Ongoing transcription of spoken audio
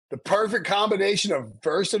The perfect combination of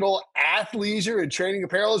versatile athleisure and training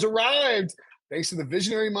apparel has arrived. Thanks to the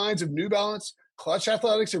visionary minds of New Balance, Clutch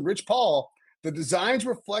Athletics, and Rich Paul, the designs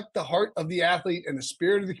reflect the heart of the athlete and the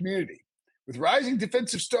spirit of the community. With rising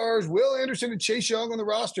defensive stars Will Anderson and Chase Young on the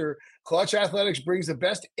roster, Clutch Athletics brings the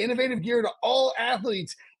best innovative gear to all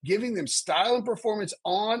athletes, giving them style and performance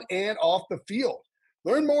on and off the field.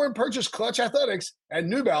 Learn more and purchase Clutch Athletics at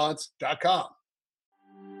newbalance.com.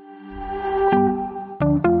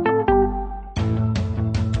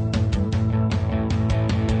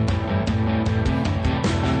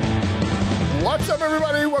 What's up,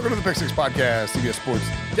 everybody? Welcome to the Pick Six Podcast, CBS Sports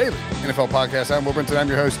Daily NFL Podcast. I'm Will Brinson. I'm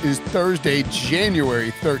your host. It is Thursday, January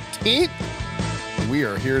 13th. We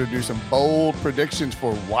are here to do some bold predictions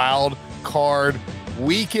for Wild Card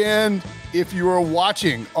Weekend. If you are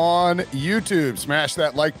watching on YouTube, smash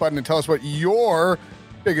that like button and tell us what your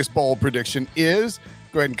biggest bold prediction is.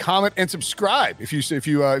 Go ahead and comment and subscribe. If you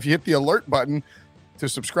hit the alert button to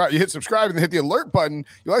subscribe, you hit subscribe and then hit the alert button,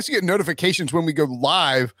 you'll actually get notifications when we go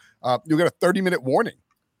live. You'll get a 30-minute warning.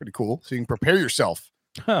 Pretty cool. So you can prepare yourself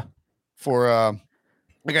for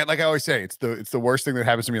like I always say, it's the worst thing that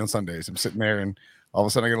happens to me on Sundays. I'm sitting there and all of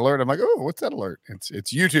a sudden I get an alert. I'm like, oh, what's that alert?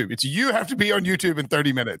 It's YouTube. It's you have to be on YouTube in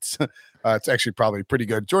 30 minutes. It's actually probably pretty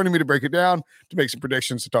good. Joining me to break it down, to make some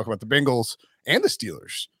predictions, to talk about the Bengals and the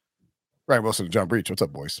Steelers. Ryan Wilson and John Breech. What's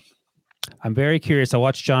up, boys? I'm very curious. I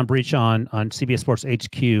watched John Breech on CBS Sports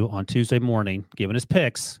HQ on Tuesday morning, giving his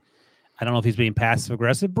picks. I don't know if he's being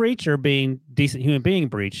passive-aggressive Breech or being decent human being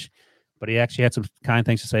Breech, but he actually had some kind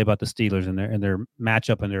things to say about the Steelers and their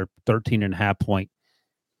matchup and their 13.5-point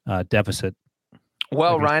deficit.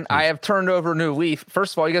 Well, Ryan, I have turned over a new leaf.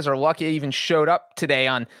 First of all, you guys are lucky I even showed up today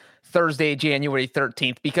on Thursday, January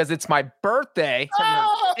 13th, because it's my birthday.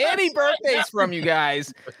 Any birthdays from you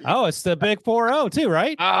guys? Oh, it's the big 4-0 too,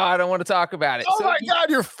 right? Oh, I don't want to talk about it. Oh, my God,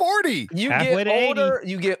 you're 40. You get older,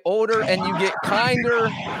 you get older, and you get kinder.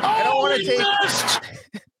 I don't want to take...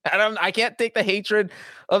 I can't take the hatred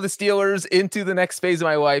of the Steelers into the next phase of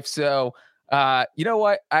my life. So, you know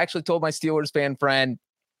what? I actually told my Steelers fan friend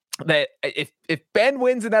that if Ben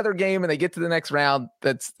wins another game and they get to the next round,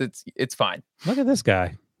 it's fine. Look at this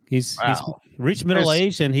guy. He's reached middle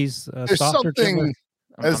age and he's softer. Something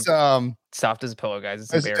as soft as a pillow, guys.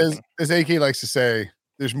 It's embarrassing. As AK likes to say,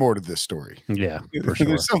 there's more to this story. Yeah, for sure.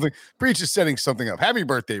 There's something. Breech is setting something up. Happy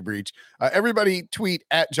birthday, Breech! Everybody tweet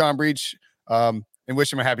at John Breech and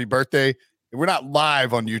wish him a happy birthday. We're not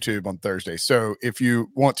live on YouTube on Thursday, so if you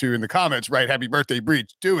want to in the comments write "Happy Birthday,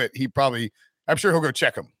 Breech," do it. I'm sure he'll go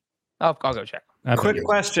check him. I'll go check. Quick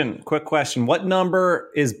question. What number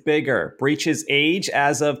is bigger, Breech's age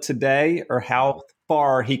as of today, or how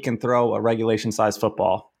far he can throw a regulation size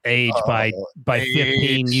football? Age by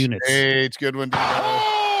 15 units. Age, good one. All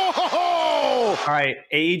right,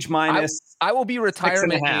 age minus. I will be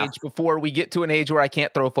retirement age before we get to an age where I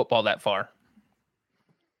can't throw a football that far.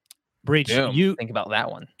 Breech, you think about that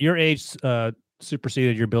one. Your age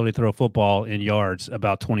superseded your ability to throw a football in yards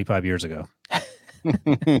about 25 years ago.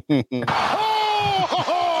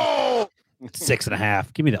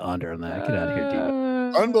 6.5. Give me the under on that. Get out of here,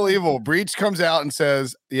 dude. Unbelievable. Breech comes out and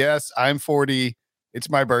says, yes, I'm 40. It's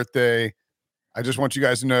my birthday. I just want you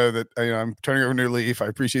guys to know that I'm turning over a new leaf. I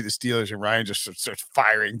appreciate the Steelers. And Ryan just starts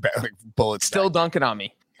firing back, like bullets. Still dunking on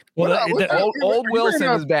me. Well, old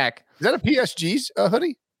Wilson is back. Is that a PSG's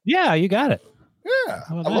hoodie? Yeah, you got it. Yeah.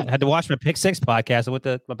 I had to watch my Pick Six podcast with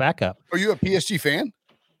my backup. Are you a PSG fan?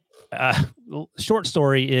 Short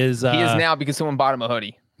story is he is now because someone bought him a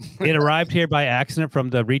hoodie. It arrived here by accident from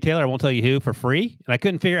the retailer. I won't tell you who, for free, and I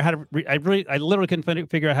couldn't figure out how to. I literally couldn't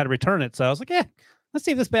figure out how to return it. So I was like, let's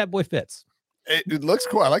see if this bad boy fits. It looks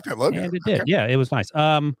cool. I like that logo. And it did. Yeah, it was nice.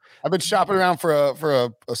 I've been shopping around for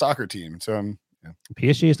a soccer team, so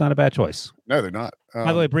PSG is not a bad choice. No, they're not.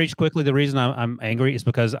 By the way, Breech, quickly, the reason I'm angry is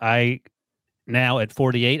because I now at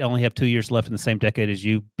 48 only have 2 years left in the same decade as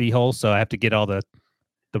you, B-hole. So I have to get all the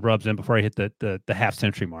rubs in before I hit the half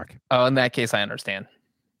century mark. Oh, in that case, I understand.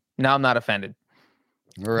 Now I'm not offended.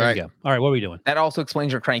 All right. All right. What are we doing? That also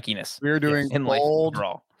explains your crankiness. We're doing in bold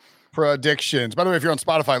predictions. By the way, if you're on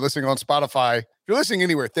Spotify, if you're listening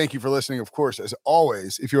anywhere, thank you for listening. Of course, as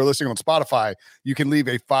always, if you're listening on Spotify, you can leave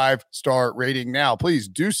a 5-star rating now. Please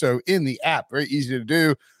do so in the app. Very easy to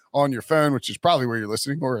do on your phone, which is probably where you're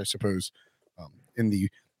listening, or I suppose in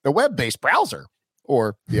the web-based browser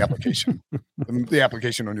or the application, the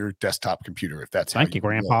application on your desktop computer, if that's Thank you,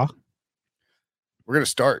 Grandpa. We're going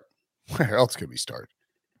to start. Where else could we start?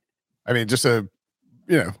 I mean, just a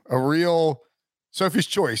real Sophie's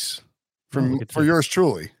choice for yours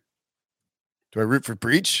truly. Do I root for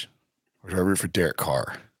Breech or do I root for Derek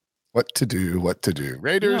Carr? What to do.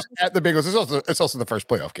 Raiders at the Bengals. It's also the first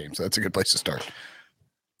playoff game, so that's a good place to start.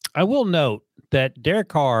 I will note that Derek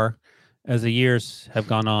Carr, as the years have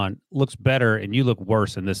gone on, looks better, and you look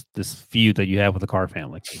worse in this feud that you have with the Carr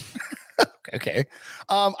family. Okay.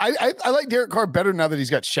 I like Derek Carr better now that he's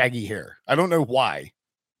got shaggy hair. I don't know why.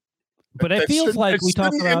 But it feels like we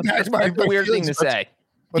talk about That's a weird thing to say.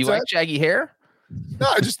 Do you like shaggy hair? No,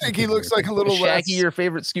 I just think he looks like a little Shaggy, your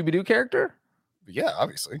favorite Scooby-Doo character? Yeah,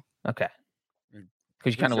 obviously. Okay.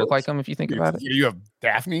 Because you kind of look like him if you think about it. You have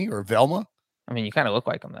Daphne or Velma? I mean, you kind of look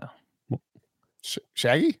like him, though.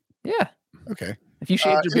 Shaggy? Yeah. Okay. If you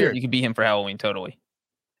shaved your beard, you could be him for Halloween, totally.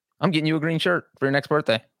 I'm getting you a green shirt for your next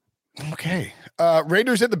birthday. Okay.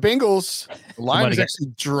 Raiders at the Bengals. The line is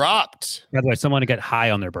actually dropped. By the way, someone to get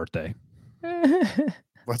high on their birthday.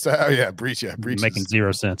 What's that? Oh, yeah. Breach. Yeah. Breach. Making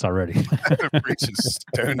 0 cents already. Breach is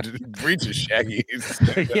stoned. Breach is shaggy.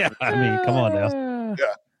 Yeah. I mean, come on now.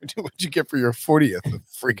 Yeah. What'd you get for your 40th? A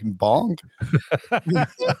freaking bong?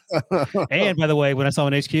 And by the way, when I saw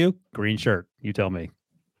an HQ, green shirt. You tell me.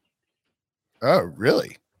 Oh,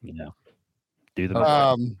 really? You know, do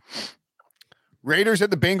the Raiders at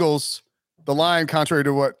the Bengals. The line, contrary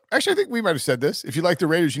to what actually I think we might have said this. If you like the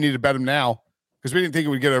Raiders, you need to bet them now because we didn't think it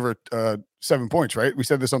would get over 7 points, right? We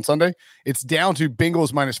said this on Sunday. It's down to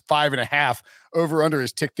Bengals minus 5.5. Over under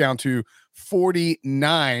is ticked down to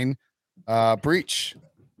 49. Breach.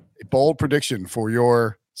 A bold prediction for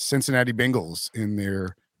your Cincinnati Bengals in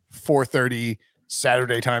their 4:30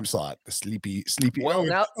 Saturday time slot. The sleepy. Well,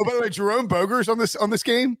 by the way, Jerome Boger's on this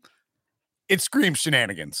game. It screams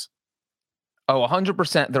shenanigans. Oh,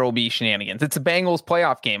 100% there will be shenanigans. It's a Bengals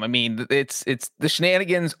playoff game. I mean, it's the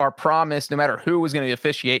shenanigans are promised no matter who is going to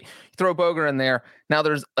officiate. You throw Boger in there. Now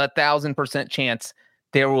there's 1,000% chance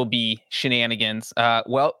there will be shenanigans.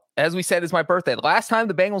 Well, as we said, it's my birthday. The last time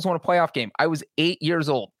the Bengals won a playoff game, I was 8 years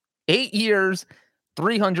old. 8 years,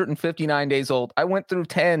 359 days old. I went through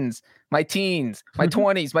 10s, my teens, my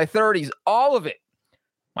 20s, my 30s, all of it.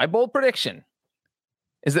 My bold prediction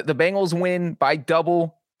is that the Bengals win by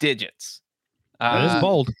double digits. That is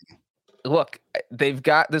bold. Look, they've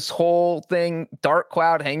got this whole thing, dark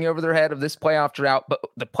cloud hanging over their head of this playoff drought, but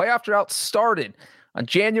the playoff drought started on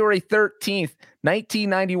January 13th,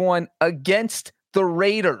 1991 against the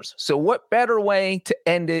Raiders. So what better way to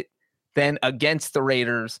end it than against the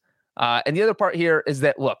Raiders? And the other part here is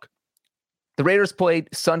that, look, the Raiders played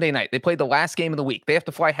Sunday night. They played the last game of the week. They have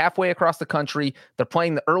to fly halfway across the country. They're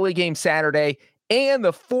playing the early game Saturday, and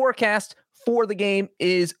the forecast for the game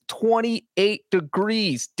is 28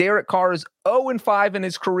 degrees. Derek Carr is 0-5 in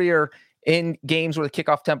his career in games where the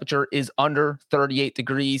kickoff temperature is under 38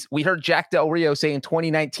 degrees. We heard Jack Del Rio say in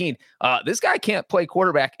 2019, this guy can't play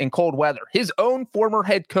quarterback in cold weather. His own former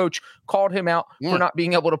head coach called him out for not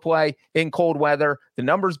being able to play in cold weather. The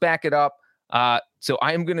numbers back it up. So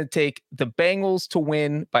I am going to take the Bengals to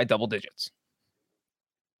win by double digits.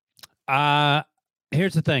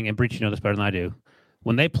 Here's the thing, and Breach, you know this better than I do.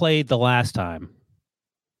 When they played the last time,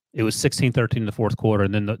 it was 16-13 in the fourth quarter,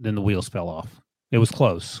 and then the wheels fell off. It was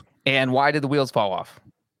close. And why did the wheels fall off?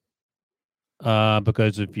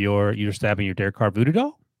 Because of you're stabbing your Derek Carr voodoo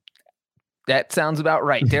doll? That sounds about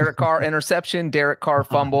right. Derek Carr interception, Derek Carr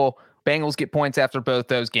fumble. Bengals get points after both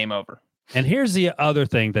those, game over. And here's the other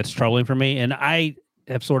thing that's troubling for me, and I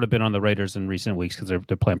have sort of been on the Raiders in recent weeks because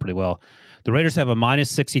they're playing pretty well. The Raiders have a minus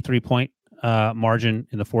 63 point margin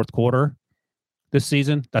in the fourth quarter this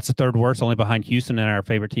season. That's the third worst, only behind Houston and our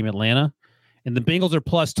favorite team, Atlanta. And the Bengals are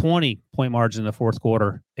plus 20 point margin in the fourth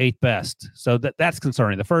quarter, 8th best. So that's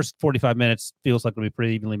concerning. The first 45 minutes feels like it'll be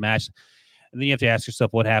pretty evenly matched. And then you have to ask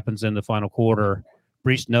yourself what happens in the final quarter.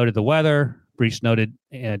 Breach noted the weather. Breach noted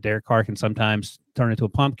Derek Carr can sometimes turn into a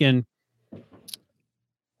pumpkin.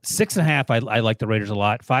 6.5, I like the Raiders a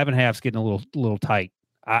lot. 5.5 is getting a little tight.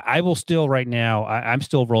 I will still right now, I'm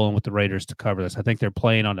still rolling with the Raiders to cover this. I think they're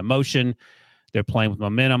playing on emotion. They're playing with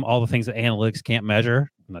momentum, all the things that analytics can't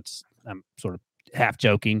measure. And I'm sort of half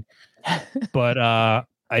joking, but I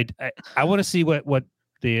want to see what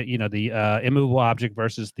the immovable object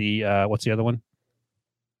versus the what's the other one?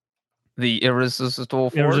 The irresistible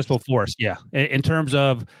force. Irresistible force, yeah. In terms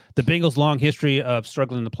of the Bengals' long history of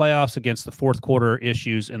struggling in the playoffs against the fourth quarter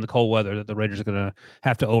issues in the cold weather that the Raiders are going to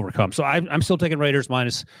have to overcome. So I'm still taking Raiders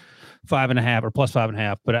minus 5.5 or plus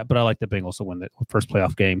 5.5, but I like the Bengals to win the first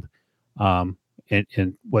playoff game.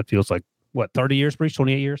 In what feels like 30 years, Breach,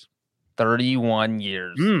 28 years, 31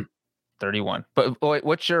 years, 31. But wait,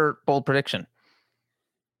 what's your bold prediction?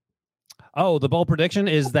 Oh, the bold prediction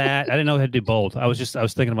is that I didn't know how to do bold. I was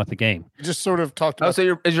thinking about the game. You just sort of talked about. Oh,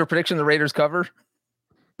 so is your prediction the Raiders cover?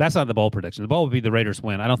 That's not the bold prediction. The bold would be the Raiders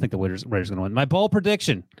win. I don't think the Raiders are going to win. My bold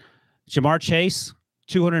prediction, Jamar Chase,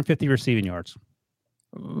 250 receiving yards.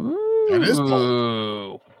 Ooh, That is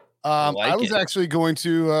bold. I was it. actually going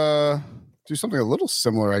to do something a little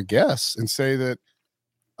similar, I guess, and say that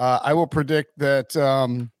I will predict that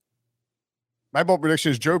my bold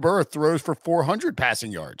prediction is Joe Burrow throws for 400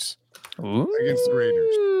 passing yards against the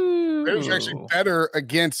Raiders. Raiders are actually better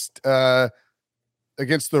against the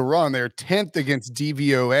run. They're 10th against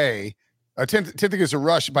DVOA, 10th against a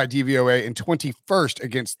rush by DVOA, and 21st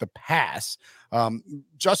against the pass.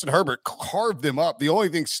 Justin Herbert carved them up. The only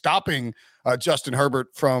thing stopping Justin Herbert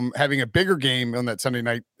from having a bigger game on that Sunday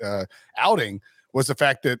night outing was the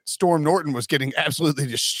fact that Storm Norton was getting absolutely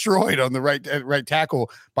destroyed on the right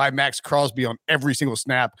tackle by Max Crosby on every single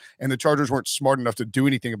snap, and the Chargers weren't smart enough to do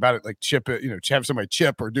anything about it, like chip it, have somebody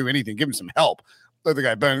chip or do anything, give him some help. Let the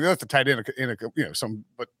guy, but they left the tight end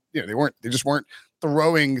but they just weren't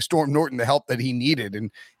throwing Storm Norton the help that he needed,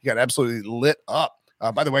 and he got absolutely lit up.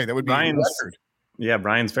 By the way, that would be a record. Yeah,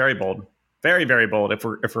 Brian's very bold. Very, very bold. If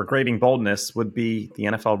we're grading boldness, would be the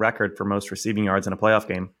NFL record for most receiving yards in a playoff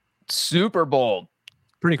game. Super bold.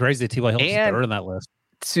 Pretty crazy that T.Y. Hilton's third on that list.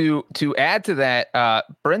 To add to that,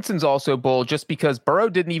 Brinson's also bold just because Burrow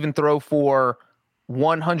didn't even throw for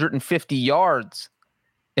 150 yards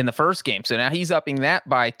in the first game. So now he's upping that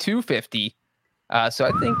by 250. So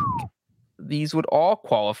I think these would all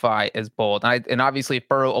qualify as bold. And obviously, if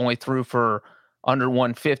Burrow only threw for under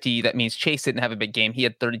 150, that means Chase didn't have a big game. He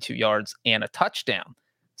had 32 yards and a touchdown.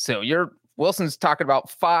 So Wilson's talking about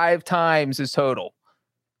 5 times his total.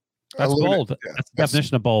 That's bold. Yeah. That's the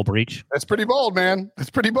definition of bold, Breach. That's pretty bold, man. That's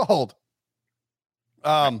pretty bold.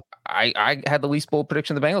 I had the least bold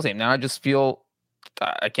prediction of the Bengals game. Now I just feel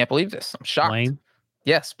I can't believe this. I'm shocked. Lane?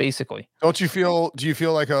 Yes, basically. Do you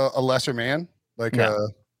feel like a lesser man? Like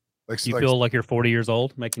you feel like you're 40 years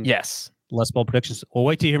old making less bold predictions? Well,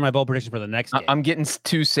 wait till you hear my bold prediction for the next game. I'm getting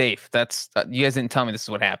too safe. That's you guys didn't tell me this is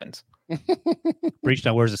what happens. Breach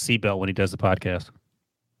now wears a seatbelt when he does the podcast.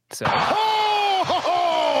 So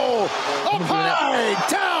up high,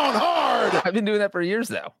 down hard. I've been doing that for years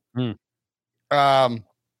though.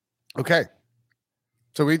 Okay.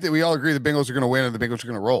 So we all agree the Bengals are going to win and the Bengals are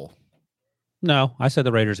going to roll. No, I said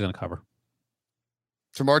the Raiders are going to cover.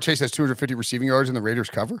 Jamar Chase has 250 receiving yards and the Raiders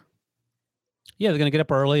cover? Yeah, they're going to get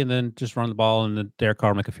up early and then just run the ball and then Derek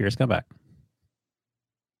Carr make a fierce comeback.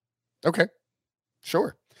 Okay.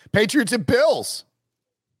 Sure. Patriots and Bills.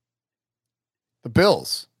 The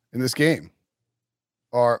Bills in this game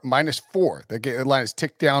are -4. The line is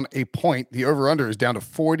ticked down a point. The over-under is down to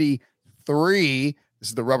 43. This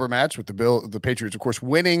is the rubber match with the Patriots, of course,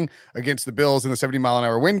 winning against the Bills in the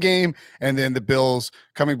 70-mile-an-hour win game, and then the Bills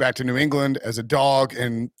coming back to New England as a dog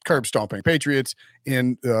and curb stomping Patriots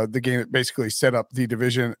in the game that basically set up the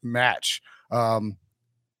division match.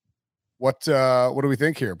 What do we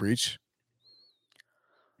think here, Breach?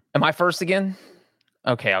 Am I first again?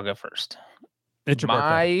 Okay, I'll go first.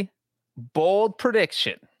 My bold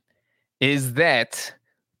prediction is that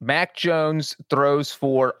Mac Jones throws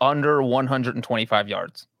for under 125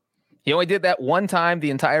 yards. He only did that one time the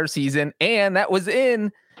entire season, and that was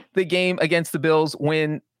in the game against the Bills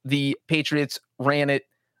when the Patriots ran it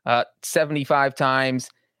 75 times.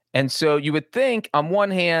 And so you would think, on one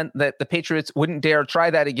hand, that the Patriots wouldn't dare try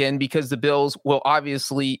that again because the Bills will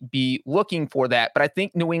obviously be looking for that. But I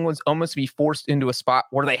think New England's almost be forced into a spot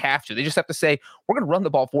where they have to. They just have to say, we're going to run the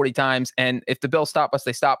ball 40 times. And if the Bills stop us,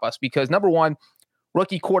 they stop us. Because number one,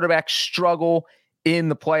 rookie quarterbacks struggle in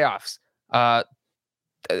the playoffs. I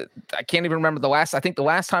can't even remember I think the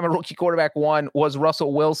last time a rookie quarterback won was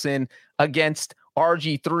Russell Wilson against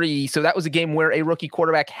RG3. So that was a game where a rookie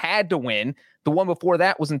quarterback had to win. The one before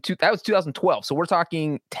that was 2012. So we're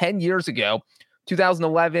talking 10 years ago.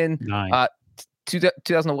 2011,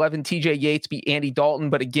 2011, TJ Yates beat Andy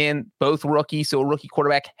Dalton, but again, both rookies, so a rookie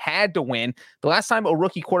quarterback had to win. The last time a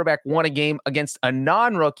rookie quarterback won a game against a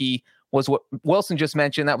non-rookie was what Wilson just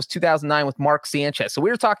mentioned. That was 2009 with Mark Sanchez. So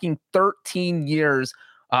we were talking 13 years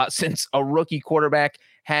since a rookie quarterback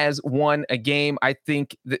has won a game. I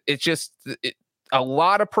think that it's just a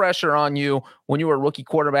lot of pressure on you when you are a rookie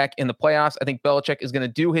quarterback in the playoffs. I think Belichick is going to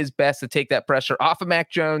do his best to take that pressure off of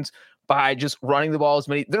Mac Jones by just running the ball as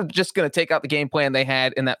many. They're just going to take out the game plan they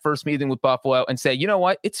had in that first meeting with Buffalo and say, you know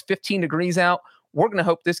what? It's 15 degrees out. We're going to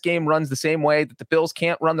hope this game runs the same way, that the Bills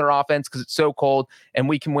can't run their offense because it's so cold, and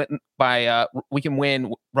we can win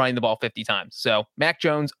running the ball 50 times. So Mac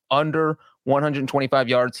Jones under 125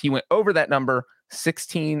 yards. He went over that number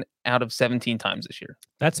 16 out of 17 times this year.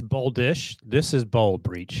 That's boldish. This is bold,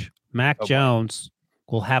 Breach. Mac Jones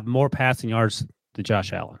will have more passing yards than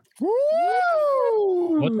Josh Allen.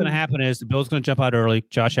 Woo! What's going to happen is the Bills going to jump out early.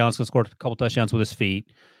 Josh Allen's going to score a couple touchdowns with his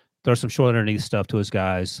feet. throw some short underneath stuff to his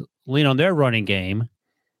guys, lean on their running game,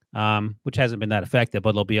 which hasn't been that effective,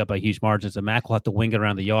 but they'll be up by huge margins, and Mac will have to wing it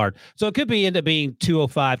around the yard. So it could end up being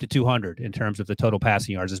 205 to 200 in terms of the total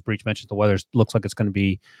passing yards. As Breach mentioned, the weather looks like it's going to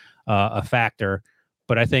be a factor,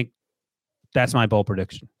 but I think that's my bold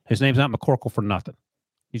prediction. His name's not McCorkle for nothing.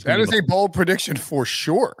 That is a bold prediction for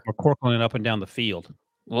sure. McCorkling up and down the field.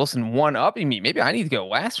 Wilson one up. You mean maybe I need to go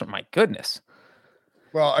last for my goodness.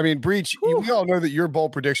 Well, I mean, Breach, we all know that your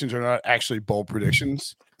bold predictions are not actually bold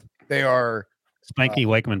predictions. They are Spanky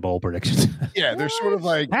Wakeman bold predictions. Yeah, they're sort of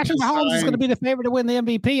like Patrick Mahomes is going to be the favorite to win the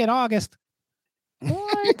MVP in August.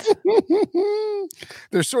 What?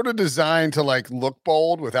 They're sort of designed to like look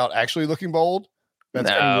bold without actually looking bold.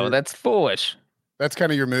 That's foolish. That's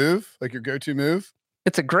kind of your move, like your go-to move.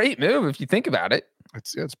 It's a great move if you think about it.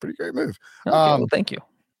 It's a pretty great move. Okay, well, thank you.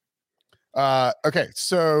 Okay,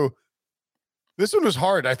 so this one was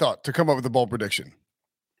hard, I thought, to come up with a bold prediction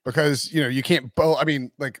because you can't bold. I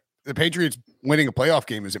mean, like the Patriots winning a playoff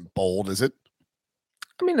game isn't bold, is it?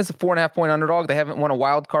 I mean, it's a 4.5 point underdog. They haven't won a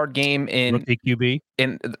wild card game in rookie QB.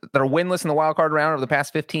 They're winless in the wild card round over the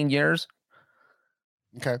past 15 years.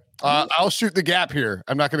 Okay, I'll shoot the gap here.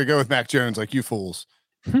 I'm not going to go with Mac Jones like you fools.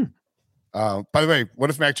 By the way, what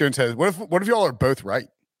if Mac Jones has? What if y'all are both right?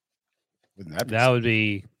 Wouldn't that would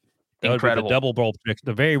be incredible? The double bold prediction,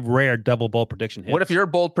 the very rare double bold prediction. Hits. What if your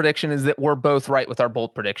bold prediction is that we're both right with our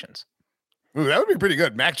bold predictions? Ooh, that would be pretty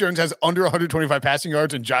good. Mac Jones has under 125 passing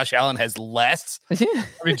yards, and Josh Allen has less. I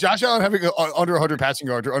mean, Josh Allen having under 100 passing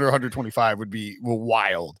yards or under 125 would be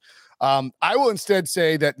wild. I will instead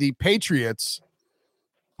say that the Patriots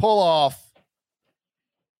pull off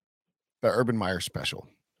the Urban Meyer special.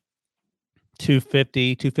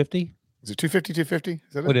 250. Is it 250, 250? Is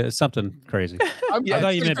that it? It's something crazy. I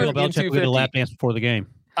thought you meant Bill Belichick would get a lap dance before the game.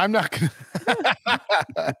 I'm not going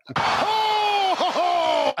to.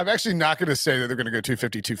 I'm actually not going to say that they're going to go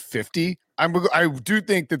 250, 250. I do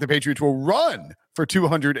think that the Patriots will run for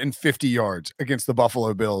 250 yards against the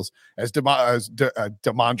Buffalo Bills as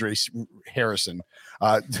De'Mondre Harrison.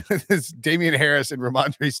 Damian Harris and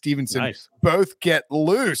Ramondre Stevenson both get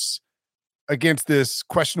loose against this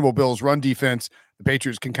questionable Bills run defense. The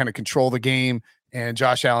Patriots can kind of control the game, and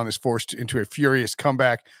Josh Allen is forced into a furious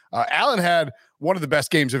comeback. Allen had one of the best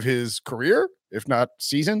games of his career, if not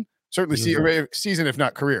season. Certainly season, if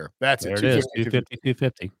not career. That's there it is.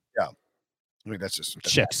 250. Yeah. I mean, that's just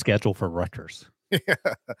check schedule for Rutgers. Yeah.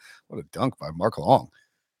 What a dunk by Mark Long.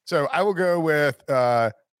 So I will go with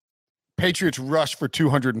Patriots rush for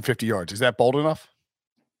 250 yards. Is that bold enough?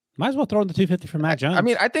 Might as well throw in the 250 for Mac Jones. I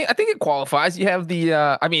mean, I think it qualifies. You have the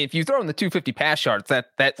if you throw in the 250 pass yards,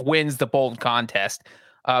 that wins the bold contest.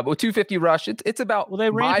 But with 250 rush, it's about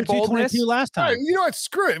they ran for 222 last time. Right, you know what?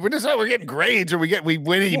 Screw it. We're getting grades or we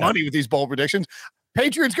win any money with these bold predictions.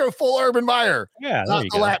 Patriots go full Urban Meyer. Yeah, not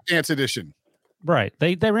the lap dance edition. Right.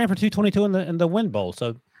 They ran for 222 in the win bowl.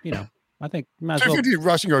 So I think 250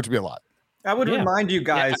 rushing yards would be a lot. I would remind you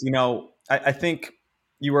guys. I think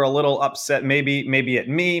you were a little upset, maybe at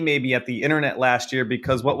me, maybe at the internet last year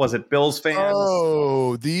because what was it, Bills fans?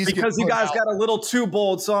 Oh, because you guys got a little too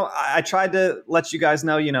bold. So I tried to let you guys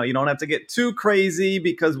know, you don't have to get too crazy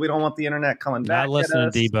because we don't want the internet coming back. Not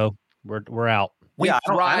listening, Debo. We're out. I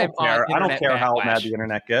don't care how mad the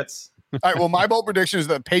internet gets. All right. Well, my bold prediction is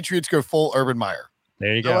that Patriots go full Urban Meyer.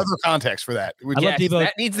 There you go. No other context for that.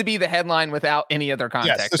 That needs to be the headline without any other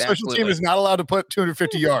context. Yes, the special team is not allowed to put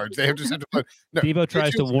 250 yards. They have to put. No, Debo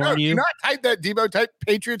tries to warn you. Do not type that. Debo type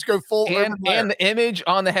Patriots go full. And the image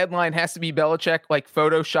on the headline has to be Belichick like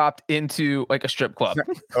photoshopped into like a strip club.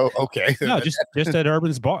 Oh, okay. No, just at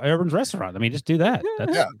Urban's restaurant. I mean, just do that.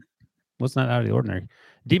 What's not out of the ordinary.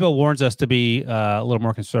 Debo warns us to be a little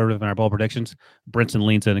more conservative in our bowl predictions. Brinson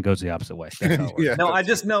leans in and goes the opposite way. No, I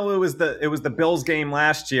just know it was the Bills game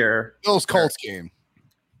last year. Bills Colts game.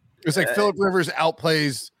 It was like Phillip Rivers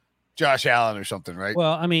outplays Josh Allen or something, right?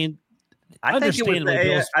 Well, I mean, I think it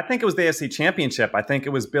was the AFC Championship. I think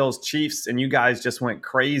it was Bills Chiefs, and you guys just went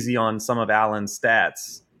crazy on some of Allen's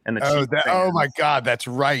stats. And oh my God, that's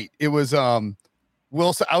right. It was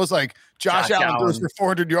Wilson. I was like, Josh Allen throws for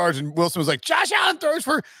 400 yards, and Wilson was like, Josh Allen throws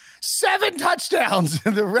for 7 touchdowns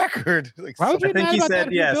in the record. Like, I think he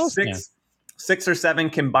said, six or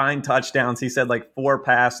 7 combined touchdowns. He said like 4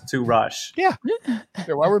 pass, 2 rush. Yeah.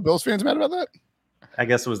 Why were Bills fans mad about that? I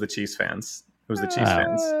guess it was the Chiefs fans. It was the Chiefs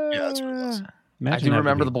fans. Yeah, that's what it was. I do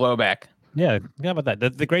remember the blowback. Yeah, how about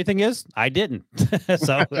that? The great thing is, I didn't.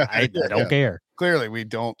 So I don't care. Clearly, we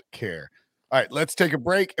don't care. All right, let's take a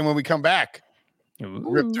break, and when we come back,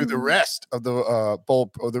 rip through the rest of the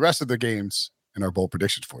bowl or the rest of the games and our bowl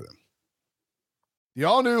predictions for them. The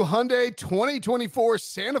all-new Hyundai 2024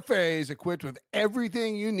 Santa Fe is equipped with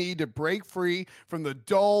everything you need to break free from the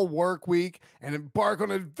dull work week and embark on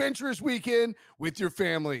an adventurous weekend with your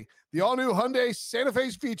family. The all-new Hyundai Santa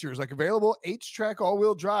Fe's features like available H-Track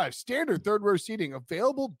all-wheel drive, standard third-row seating,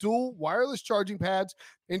 available dual wireless charging pads,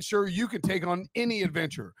 ensure you can take on any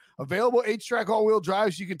adventure. Available H-Track all-wheel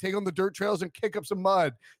drives you can take on the dirt trails and kick up some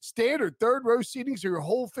mud. Standard third-row seating so your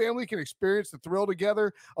whole family can experience the thrill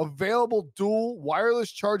together. Available dual wireless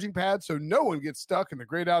charging pads so no one gets stuck in the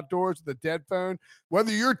great outdoors with a dead phone.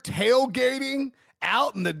 Whether you're tailgating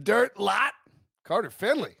out in the dirt lot, Carter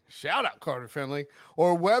Finley, shout out Carter Finley,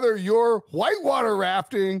 or whether you're whitewater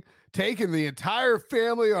rafting, taking the entire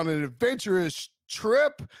family on an adventurous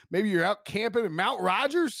trip, maybe you're out camping in Mount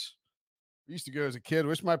Rogers. I used to go as a kid.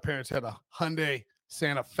 Wish my parents had a Hyundai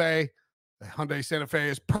Santa Fe. The Hyundai Santa Fe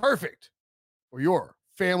is perfect for your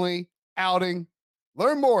family outing.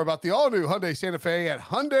 Learn more about the all-new Hyundai Santa Fe at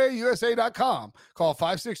HyundaiUSA.com. Call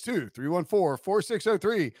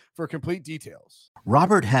 562-314-4603 for complete details.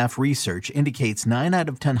 Robert Half research indicates 9 out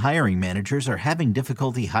of 10 hiring managers are having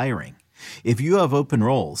difficulty hiring. If you have open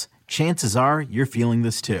roles, chances are you're feeling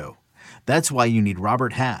this too. That's why you need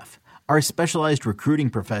Robert Half. Our specialized recruiting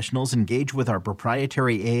professionals engage with our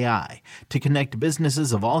proprietary AI to connect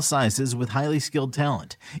businesses of all sizes with highly skilled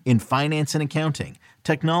talent in finance and accounting,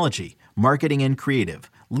 technology, marketing and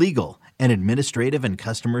creative, legal, and administrative and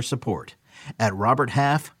customer support. At Robert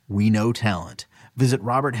Half, we know talent. Visit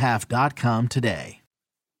roberthalf.com today.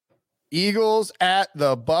 Eagles at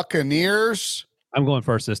the Buccaneers. I'm going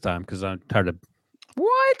first this time because I'm tired of.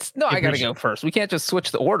 What? No, I got to go first. We can't just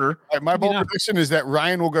switch the order. All right, my bold prediction is that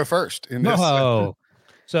Ryan will go first in this. No.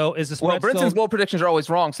 So is the spread? Well, Brenton's bold predictions are always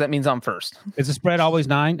wrong, so that means I'm first. Is the spread always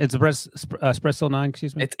 9? Is the spread still 9?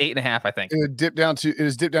 Excuse me. It's 8.5, I think. It is dipped down to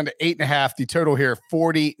 8.5. The total here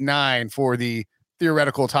 49 for the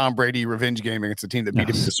theoretical Tom Brady revenge game against the team that beat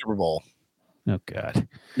him in the Super Bowl. Oh God.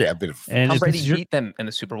 Yeah, a bit of. And Tom Brady beat them in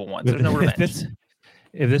the Super Bowl once. There's no revenge.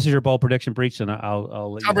 If this is your bold prediction, Breach, then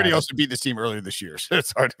I'll let you. Tom Brady also beat this team earlier this year, so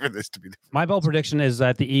it's hard for this to be. My bold prediction is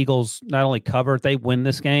that the Eagles not only cover, they win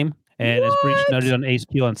this game. And as Breach noted on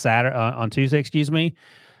HQ on Tuesday, excuse me,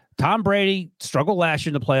 Tom Brady struggled last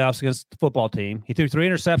year in the playoffs against the football team. He threw 3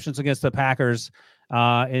 interceptions against the Packers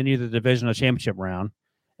in either the division or championship round.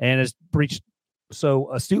 And as Breach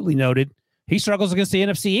so astutely noted, he struggles against the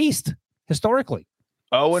NFC East historically.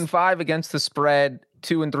 0-5 against the spread,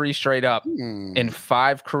 2-3 straight up in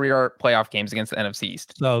 5 career playoff games against the NFC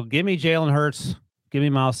East. So give me Jalen Hurts. Give me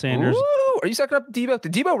Miles Sanders. Ooh, are you sucking up Debo?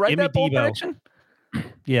 Did Debo write that bold prediction?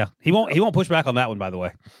 Yeah, he won't push back on that one. By the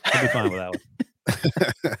way, he'll be fine with that one.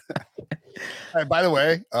 All right, by the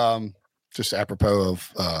way, just apropos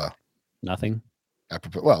of nothing.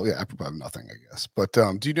 Apropos of nothing, I guess. But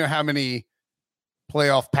do you know how many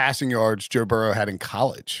playoff passing yards Joe Burrow had in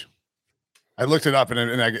college? I looked it up, and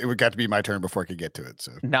it got to be my turn before I could get to it.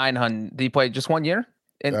 So 900. Did he play just 1 year?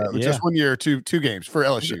 Just 1 year, two games for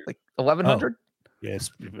LSU. Like 1,100. Yes,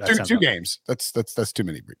 two games. That's too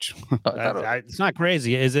many, Breach. It's not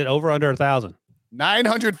crazy. Is it over under 1,000?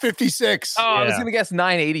 956. Oh, I was gonna guess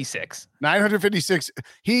 986. 956.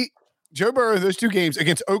 Joe Burrow, those 2 games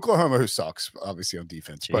against Oklahoma, who sucks obviously on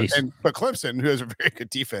defense, but Clemson, who has a very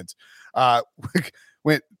good defense,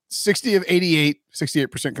 went 60 of 88,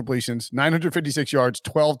 68% completions, 956 yards,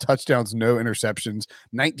 12 touchdowns, no interceptions,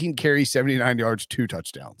 19 carries, 79 yards, 2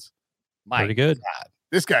 touchdowns. Pretty good. God,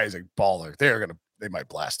 this guy is a baller. They might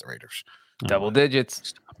blast the Raiders. Double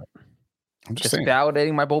digits. I'm just saying.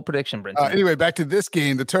 Validating my bold prediction, Brenton. Anyway, back to this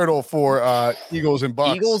game. The total for Eagles and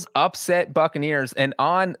Bucs. Eagles upset Buccaneers. And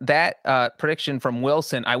on that prediction from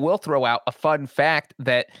Wilson, I will throw out a fun fact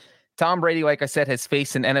that Tom Brady, like I said, has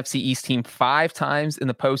faced an NFC East team 5 times in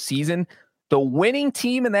the postseason. The winning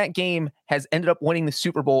team in that game has ended up winning the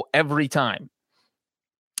Super Bowl every time.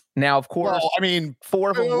 Now, of course, 4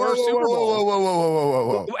 of them were Super Bowls.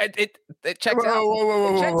 Whoa. It checks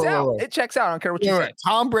out. It checks out. I don't care what you say.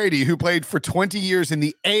 Tom Brady, who played for 20 years in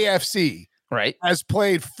the AFC, right, has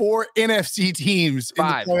played 4 NFC teams.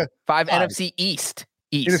 5 NFC East.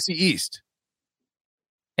 NFC East.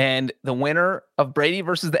 And the winner of Brady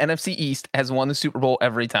versus the NFC East has won the Super Bowl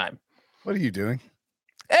every time. What are you doing?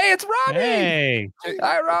 Hey, it's Robbie. Hey.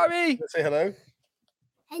 Hi, Robbie. Say hello.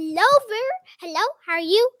 Hello there. Hello, how are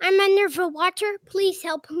you? I'm a nervous watcher. Please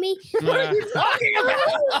help me. What are you talking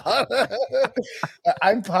about?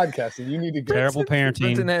 I'm podcasting. You need to go. Terrible parenting.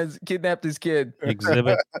 Brenton has kidnapped his kid.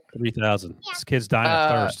 Exhibit 3000. This kid's dying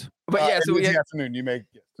of thirst. But yeah, so we had afternoon. You make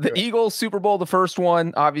the Eagles Super Bowl, the first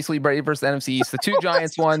one, obviously Brady versus the NFC East. The 2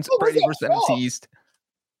 Giants ones, Brady versus the NFC East.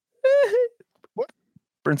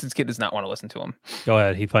 Brinson's kid does not want to listen to him. Go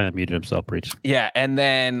ahead. He finally muted himself, Breach. Yeah, and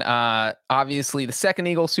then obviously the second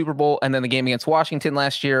Eagles Super Bowl, and then the game against Washington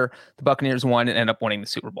last year, the Buccaneers won and ended up winning the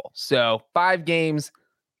Super Bowl. So 5 games,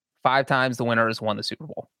 5 times the winner has won the Super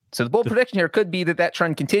Bowl. So the bold prediction here could be that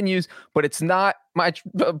trend continues, but it's not. My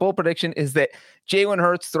bold prediction is that Jalen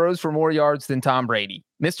Hurts throws for more yards than Tom Brady.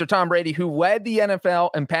 Mr. Tom Brady, who led the NFL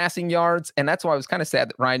in passing yards, and that's why I was kind of sad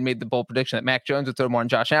that Ryan made the bold prediction that Mac Jones would throw more than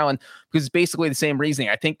Josh Allen, because it's basically the same reasoning.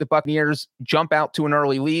 I think the Buccaneers jump out to an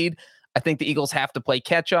early lead. I think the Eagles have to play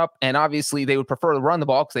catch up, and obviously they would prefer to run the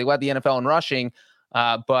ball because they led the NFL in rushing.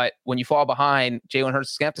 But when you fall behind, Jalen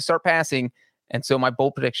Hurts is going to have to start passing. And so my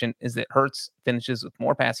bold prediction is that Hurts finishes with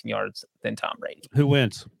more passing yards than Tom Brady. Who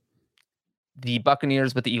wins? The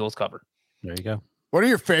Buccaneers, but the Eagles cover. There you go. What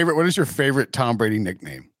is your favorite Tom Brady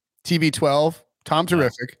nickname? TB12, Tom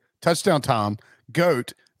Terrific, Touchdown Tom,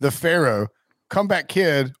 Goat, the Pharaoh, Comeback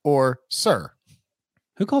Kid, or Sir?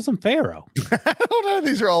 Who calls him Pharaoh? I don't know.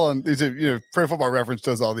 These are Pro Football Reference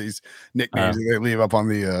does all these nicknames that they leave up on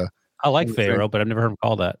the. I like Pharaoh, but I've never heard him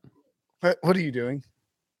called that. What are you doing?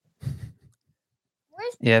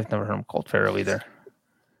 Yeah, I've never heard him called Pharaoh either.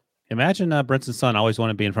 Imagine Brinson's son always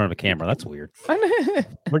wanted to be in front of a camera. That's weird.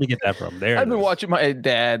 Where'd you get that from? There. I've been watching my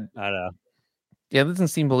dad. I know. Yeah, it doesn't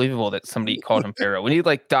seem believable that somebody called him Pharaoh. We need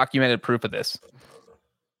documented proof of this.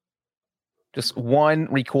 Just one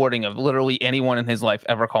recording of literally anyone in his life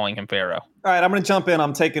ever calling him Pharaoh. All right, I'm going to jump in.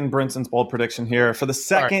 I'm taking Brinson's bold prediction here. For the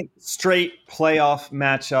second straight playoff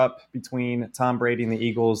matchup between Tom Brady and the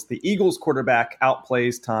Eagles quarterback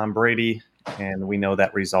outplays Tom Brady, and we know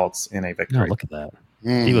that results in a victory. No, look at that.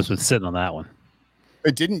 He was sitting on that one.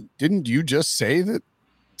 But didn't you just say that?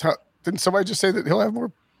 Didn't somebody just say that he'll have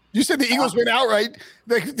more? You said the Eagles win outright.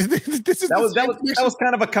 That was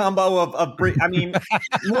kind of a combo of I mean,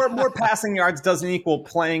 more passing yards doesn't equal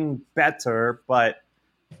playing better, but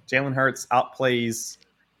Jalen Hurts outplays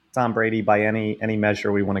Tom Brady by any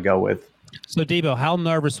measure we want to go with. So, Debo, how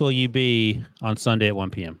nervous will you be on Sunday at 1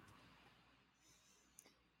 p.m.?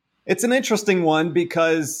 It's an interesting one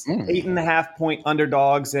because 8.5 point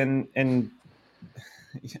underdogs and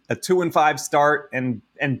a 2-5 start and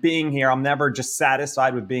being here. I'm never just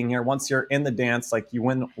satisfied with being here. Once you're in the dance, you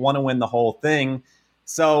want to win the whole thing.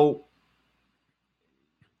 So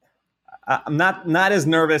I'm not as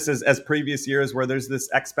nervous as previous years where there's this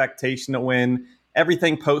expectation to win.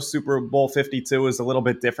 Everything post Super Bowl 52 is a little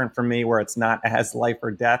bit different for me, where it's not as life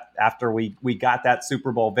or death after we got that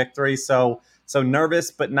Super Bowl victory. So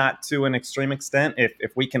nervous, but not to an extreme extent.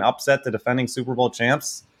 If we can upset the defending Super Bowl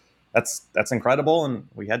champs, that's incredible. And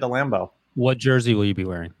we head to Lambeau. What jersey will you be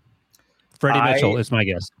wearing? Freddie Mitchell is my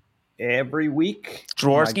guess. Every week,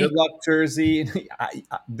 Jaworski? Good luck jersey.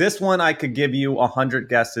 This one I could give you 100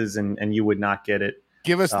 guesses and you would not get it.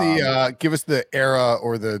 Give us the era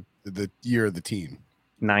or the year of the team.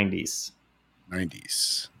 90s.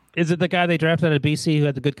 Is it the guy they drafted out of BC who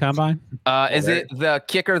had the good combine? Is it the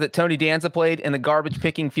kicker that Tony Danza played in the garbage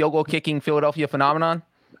picking, field goal kicking Philadelphia phenomenon?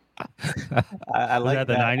 I like that.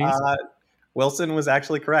 The 90s? Wilson was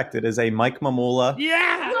actually correct. It is a Mike Mamula.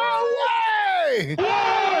 Yeah. No way!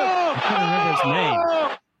 I can't remember his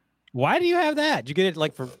name. Why do you have that? Did you get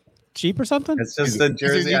it for cheap or something? It's just a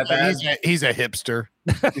jersey I've had. He's a hipster.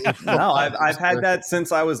 No, I've had that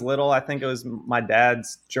since I was little. I think it was my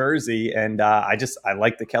dad's jersey, and I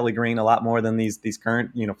like the Kelly Green a lot more than these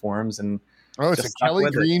current uniforms. And it's a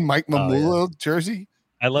Kelly Green Mike Mamula jersey.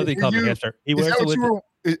 I love that he called me hipster. He wears it with.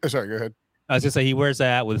 Sorry, go ahead. I was gonna say he wears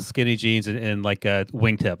that with skinny jeans and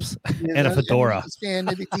wingtips and a fedora.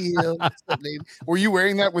 Were you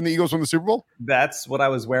wearing that when the Eagles won the Super Bowl? That's what I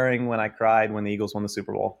was wearing when I cried when the Eagles won the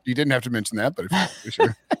Super Bowl. You didn't have to mention that, but if you're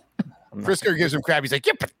sure. Frisco gives him crap. He's like,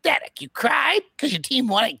 "You're pathetic. You cried because your team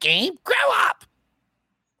won a game. Grow up."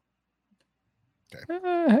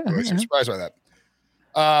 Okay, I was surprised by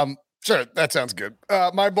that. Sure, that sounds good.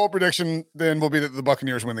 My bold prediction then will be that the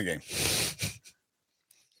Buccaneers win the game.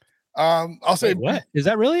 I'll say, what is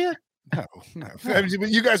that really it? No. I mean,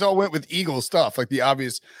 you guys all went with Eagles stuff, like the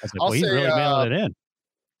obvious. I'll say, really mailed it in.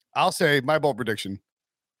 I'll say my bold prediction: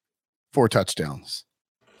 4 touchdowns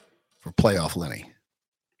for playoff Lenny.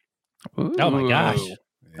 Ooh. Oh my gosh,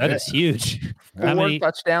 that is huge. 4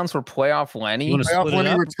 touchdowns for playoff Lenny. Playoff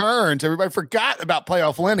Lenny returns. Everybody forgot about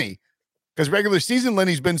playoff Lenny because regular season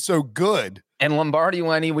Lenny's been so good. And Lombardi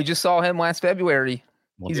Lenny, we just saw him last February.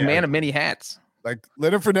 He's a man of many hats. Like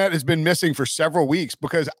Leonard Fournette has been missing for several weeks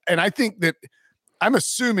and I think that I'm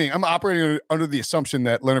operating under the assumption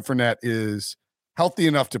that Leonard Fournette is healthy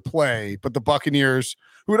enough to play, but the Buccaneers,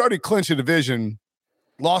 who had already clinched a division,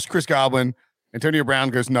 lost Chris Godwin, Antonio Brown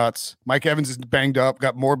goes nuts. Mike Evans is banged up,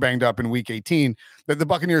 got more banged up in week 18. That the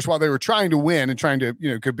Buccaneers, while they were trying to win and trying to,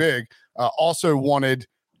 go big, also wanted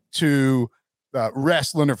to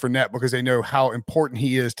rest Leonard Fournette because they know how important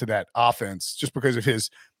he is to that offense just because of his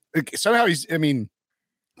somehow I knew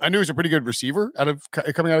he was a pretty good receiver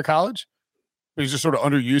coming out of college, but he's just sort of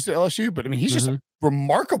underused at LSU. But he's just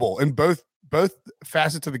remarkable in both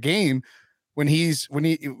facets of the game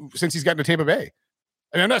since he's gotten to Tampa Bay.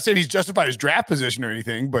 I'm not saying he's justified his draft position or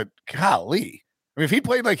anything, but golly. If he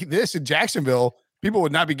played like this in Jacksonville, people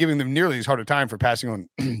would not be giving them nearly as hard a time for passing on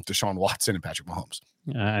Deshaun Watson and Patrick Mahomes.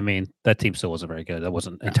 That team still wasn't very good. That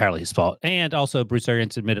wasn't entirely his fault. And also, Bruce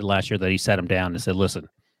Arians admitted last year that he sat him down and said, listen,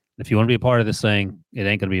 if you want to be a part of this thing, it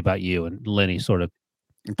ain't going to be about you. And Lenny sort of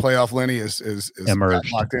playoff Lenny is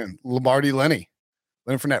emerged. Locked in. Lombardi Lenny.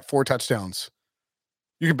 Leonard Fournette, 4 touchdowns.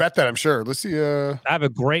 You can bet that, I'm sure. Let's see. I have a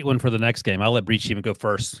great one for the next game. I'll let Breach even go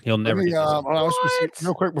first. He'll never get this.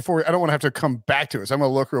 Real quick before I don't want to have to come back to it. So I'm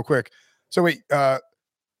going to look real quick. So wait,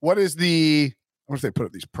 what is I wonder if they put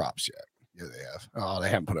up these props yet. Yeah, they have. Oh, they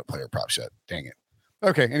haven't put up player props yet. Dang it.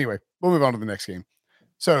 Okay, anyway, we'll move on to the next game.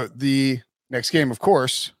 So the next game, of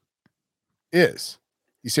course, is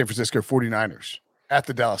the San Francisco 49ers at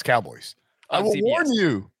the Dallas Cowboys. I will warn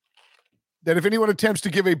you that if anyone attempts to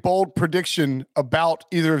give a bold prediction about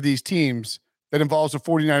either of these teams that involves the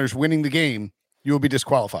 49ers winning the game, you will be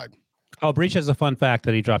disqualified. Oh, Breach has a fun fact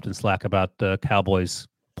that he dropped in Slack about the Cowboys'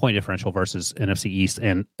 point differential versus NFC East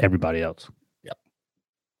and everybody else. Yep.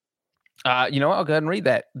 I'll go ahead and read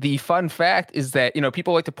that. The fun fact is that,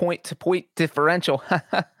 people like to point differential.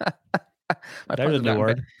 There's a new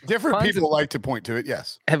word. Different people like to point to it,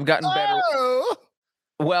 yes. Have gotten better.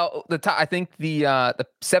 Well, I think the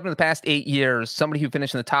 7 of the past 8 years, somebody who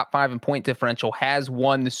finished in the top 5 in point differential has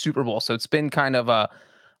won the Super Bowl. So it's been kind of a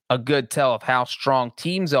good tell of how strong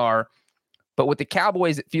teams are. But with the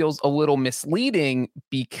Cowboys, it feels a little misleading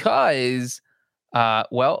because,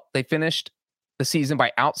 they finished the season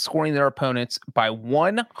by outscoring their opponents by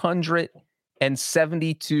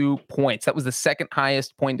 172 points. That was the second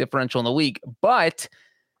highest point differential in the league. But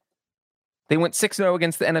they went 6-0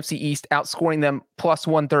 against the NFC East, outscoring them plus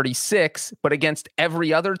 136. But against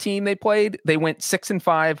every other team they played, they went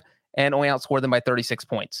 6-5 and only outscored them by 36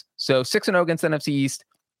 points. So 6-0 against the NFC East,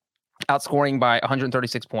 outscoring by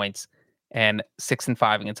 136 points, and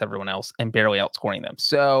 6-5 against everyone else, and barely outscoring them.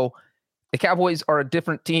 So the Cowboys are a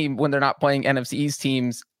different team when they're not playing NFC East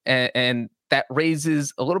teams, and that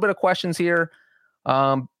raises a little bit of questions here.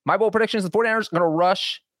 My bold prediction is the 49ers are going to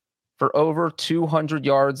rush for over 200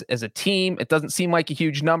 yards as a team. It doesn't seem like a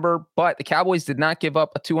huge number, but the Cowboys did not give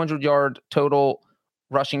up a 200-yard total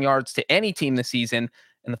rushing yards to any team this season,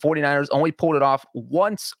 and the 49ers only pulled it off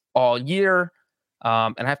once all year.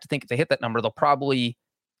 And I have to think if they hit that number, they'll probably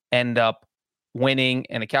end up winning,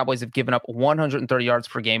 and the Cowboys have given up 130 yards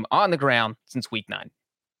per game on the ground since week 9,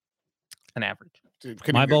 an average. Dude,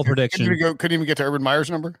 my bold prediction. Couldn't even get to Urban Meyer's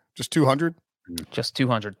number? Just 200? Just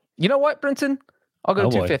 200. You know what, Brinson? I'll go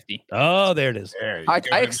 250. Oh, there it is. I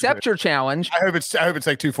accept your challenge. I hope it's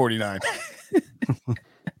like 249.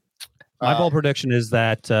 My bold prediction is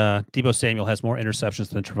that Deebo Samuel has more interceptions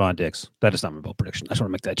than Trevon Diggs. That is not my bold prediction. I just want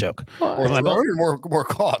to make that joke. More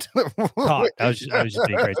caught. Caught. I was just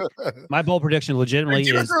being crazy. My bold prediction legitimately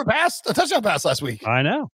is a touchdown pass last week. I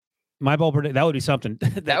know. My bold prediction, that would be something.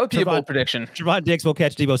 That would be a bold prediction. Trevon Diggs will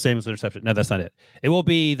catch Deebo Samuel's interception. No, that's not it. It will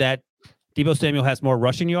be that Deebo Samuel has more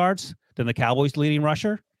rushing yards than the Cowboys' leading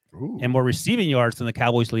rusher. Ooh. And more receiving yards than the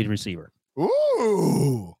Cowboys' leading receiver.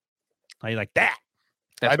 Ooh. How you like that?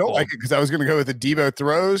 I don't like it because I was going to go with the Deebo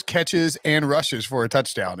throws, catches, and rushes for a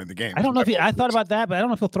touchdown in the game. I don't know if I thought about that, but I don't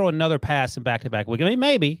know if he'll throw another pass in back-to-back week. I mean,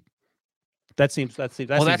 maybe. That seems. Well,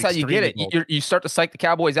 that's how you get it. You start to psych the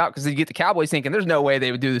Cowboys out because you get the Cowboys thinking there's no way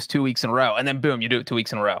they would do this 2 weeks in a row, and then boom, you do it 2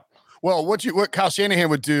 weeks in a row. Well, what Kyle Shanahan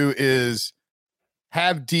would do is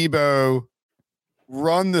have Deebo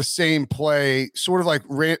run the same play, sort of like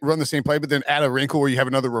run the same play, but then add a wrinkle where you have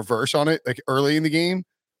another reverse on it, like early in the game.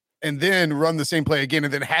 And then run the same play again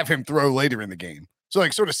and then have him throw later in the game. So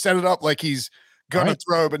like sort of set it up like he's going to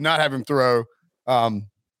throw, but not have him throw. And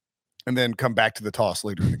then come back to the toss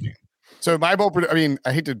later in the game. So my bold prediction,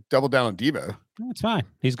 I hate to double down on Deebo. It's fine.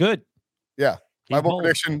 He's good. Yeah. My bold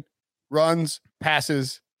prediction, runs,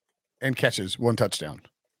 passes, and catches 1 touchdown.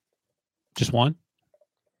 Just one?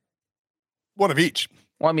 One of each.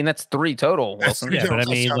 Well, I mean, that's 3 total, Wilson. Yeah, but I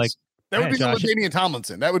mean, like, that would be LaDainian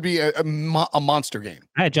Tomlinson. That would be a monster game.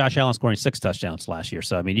 I had Josh Allen scoring 6 touchdowns last year.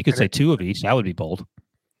 So, I mean, you could say 2 of each. That would be bold.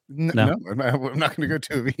 No, I'm not going to go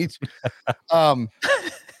 2 of each.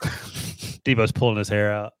 Deebo's pulling his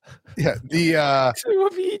hair out. Yeah. 2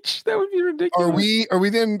 of each. Breach. That would be ridiculous. Are we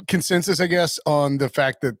then consensus, I guess, on the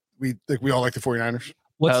fact that we all like the 49ers?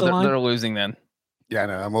 What's the line? They're losing then. Yeah,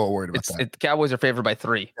 no, I'm a little worried about that. The Cowboys are favored by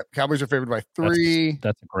 3. Yep, Cowboys are favored by 3.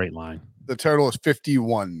 That's a great line. The total is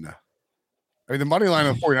 51. I mean, the money line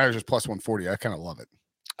on the 49ers is plus 140. I kind of love it.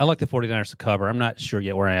 I like the 49ers to cover. I'm not sure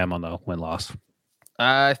yet where I am on the win-loss.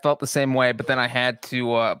 I felt the same way, but then I had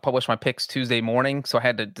to publish my picks Tuesday morning, so I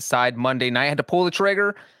had to decide Monday night. I had to pull the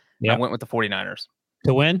trigger. Yeah, I went with the 49ers.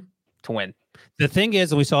 To win? To win. The thing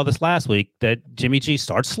is, and we saw this last week, that Jimmy G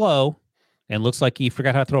starts slow and looks like he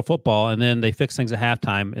forgot how to throw a football, and then they fix things at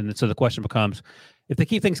halftime. And so the question becomes, if they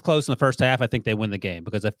keep things close in the first half, I think they win the game,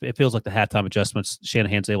 because it feels like the halftime adjustments,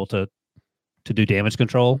 Shanahan's able to do damage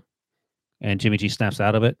control, and Jimmy G snaps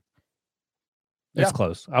out of it. It's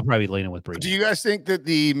close. I'll probably be leaning with Breach. Do you guys think that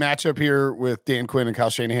the matchup here with Dan Quinn and Kyle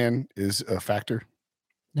Shanahan is a factor?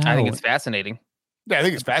 No. I think it's fascinating. Yeah, I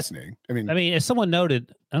think it's fascinating. I mean, as someone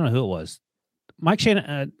noted, I don't know who it was, Kyle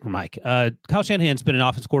Shanahan's been an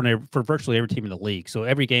offense coordinator for virtually every team in the league. So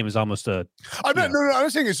every game is almost a. I'm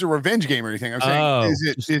not saying it's a revenge game or anything. I'm saying,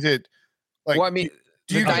 is it like? Well, I mean,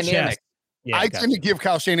 do you dynamic? Yeah, I tend to give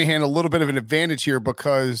Kyle Shanahan a little bit of an advantage here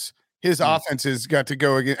because his offense has got to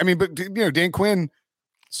go again. I mean, but Dan Quinn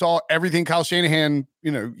saw everything Kyle Shanahan,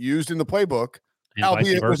 used in the playbook,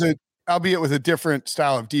 albeit with a different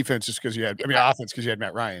style of defense, just because offense because you had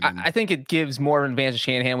Matt Ryan. I think it gives more of an advantage to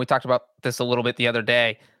Shanahan. We talked about this a little bit the other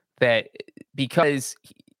day, that because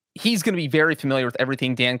he's going to be very familiar with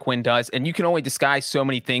everything Dan Quinn does, and you can only disguise so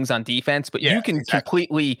many things on defense, but you can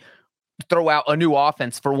completely throw out a new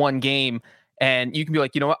offense for one game. And you can be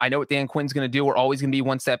like, you know what? I know what Dan Quinn's going to do. We're always going to be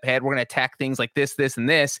one step ahead. We're going to attack things like this, this, and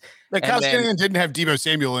this. Like Kyle Shanahan didn't have Deebo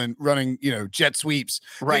Samuel in running, jet sweeps.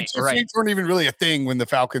 Right, sweeps weren't even really a thing when the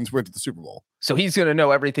Falcons went to the Super Bowl. So he's going to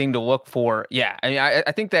know everything to look for. Yeah, I mean,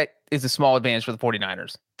 I think that is a small advantage for the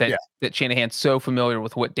 49ers, that Shanahan's so familiar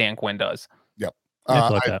with what Dan Quinn does. Yep.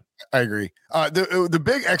 I agree. The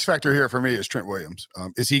big X factor here for me is Trent Williams.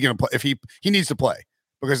 Is he going to play? If he needs to play,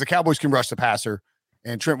 because the Cowboys can rush the passer,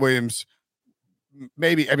 and Trent Williams –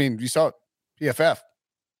 maybe, you saw PFF,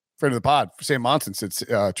 friend of the pod, Sam Monson said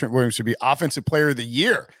Trent Williams should be Offensive Player of the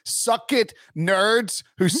Year. Suck it, nerds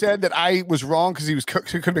who said that I was wrong because he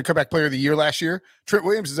could have been Comeback Player of the Year last year. Trent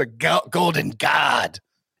Williams is a golden god.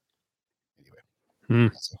 Anyway,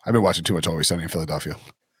 I've been watching too much Always Sunny in Philadelphia.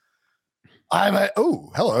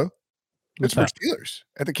 Hello. It's for Steelers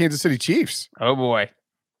at the Kansas City Chiefs. Oh, boy.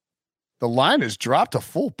 The line has dropped a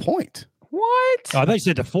full point. What? Oh, I thought you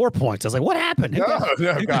said to 4 points. I was like, what happened? You got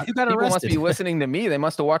must be listening to me. They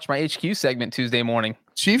must have watched my HQ segment Tuesday morning.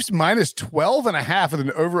 Chiefs minus 12.5 with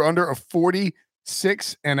an over-under of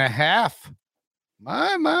 46.5.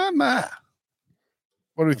 My.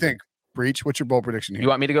 What do we think, Breach? What's your bold prediction here? You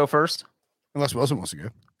want me to go first? Unless Wilson wants to go.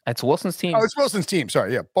 It's Wilson's team. Oh, it's Wilson's team.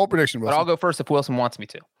 Sorry, yeah. Bold prediction, Wilson. But I'll go first if Wilson wants me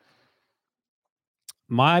to.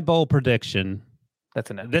 My bold prediction.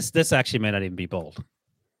 That's a no. This actually may not even be bold.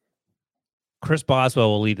 Chris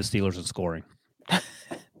Boswell will lead the Steelers in scoring.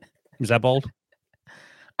 Is that bold?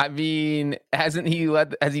 I mean, has he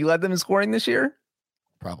led them in scoring this year?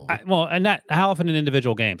 Probably. And not how often in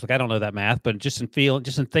individual games. Like, I don't know that math, but just in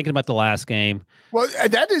thinking about the last game. Well,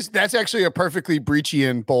 that's actually a perfectly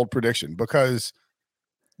Breachian bold prediction, because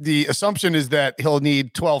the assumption is that he'll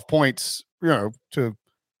need 12 points, I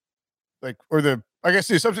guess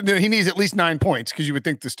the assumption that he needs at least 9 points, because you would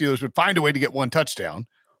think the Steelers would find a way to get one touchdown.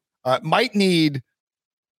 Might need,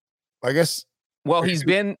 I guess. Well, he's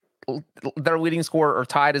been their leading scorer, or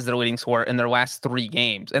tied as their leading scorer, in their last 3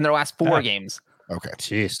 games, in their last 4 games. Okay.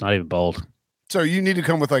 Jeez, not even bold. So you need to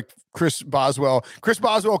come with like Chris Boswell. Chris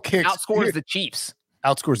Boswell kicks. Outscores the Chiefs.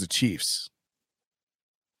 Outscores the Chiefs.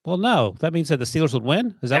 Well, no. That means that the Steelers would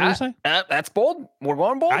win? Is that what you're saying? That's bold. We're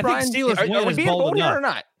going bold, I Brian. think Steelers win are we is being bold here enough. or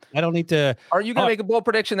not? I don't need to. Are you going to make a bold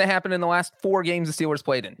prediction that happened in the last 4 games the Steelers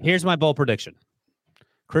played in? Here's my bold prediction.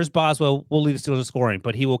 Chris Boswell will lead the Steelers in scoring,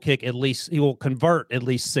 but he will convert at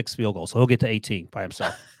least 6 field goals. So he'll get to 18 by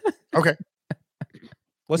himself. Okay.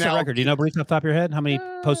 What's the record? Do you know, Brees, off the top of your head? How many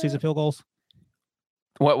postseason field goals?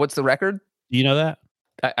 What's the record? Do you know that?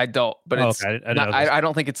 I don't, but okay. I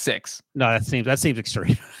don't think it's 6. No, that seems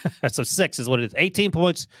extreme. So 6 is what it is. 18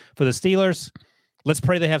 points for the Steelers. Let's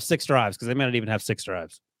pray they have 6 drives, because they may not even have 6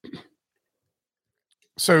 drives.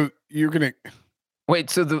 So you're gonna wait.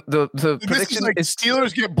 So the prediction is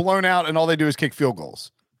Steelers get blown out and all they do is kick field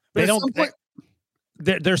goals. They don't.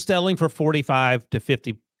 They're settling for 45 to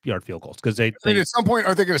 50 yard field goals, because they at some point,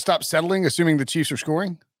 are they going to stop settling, assuming the Chiefs are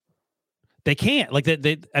scoring? They can't. Like it's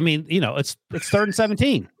 3rd and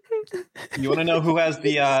 17. You want to know who has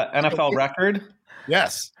the NFL record?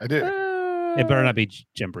 Yes, I do. It better not be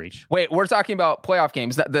Jim Breach. Wait, we're talking about playoff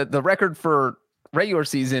games. The record for regular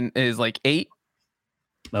season is like 8.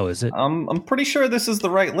 Oh, is it? I'm pretty sure this is the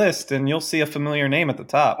right list, and you'll see a familiar name at the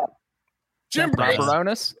top. Jim Rob Breach.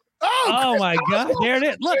 Baronis. Oh my God! There it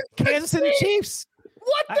is. Look, Kansas City Chiefs.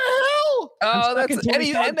 What the hell? Oh, that's stuck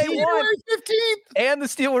in and they won. January 15th. And the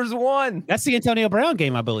Steelers won. That's the Antonio Brown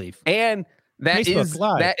game, I believe. And Facebook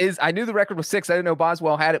Live. that is I knew the record was 6. I didn't know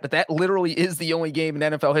Boswell had it, but that literally is the only game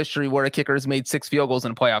in NFL history where a kicker has made 6 field goals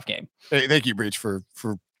in a playoff game. Hey, thank you, Breach, for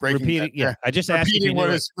breaking Repeating, that. yeah. I just asked if you knew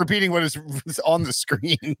it. Repeating what is on the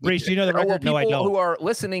screen. Breach, do you know the Well, record? No, I people don't. who are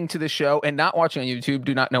listening to the show and not watching on YouTube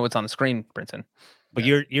do not know what's on the screen, Brinson. But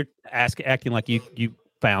you're acting like you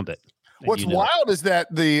found it. And What's you know wild is that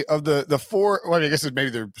the 4. Well, I guess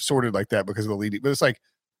maybe they're sorted like that because of the leading, but it's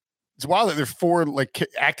wild that there are 4 like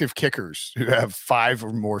active kickers who have 5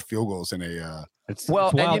 or more field goals in a. It's Well,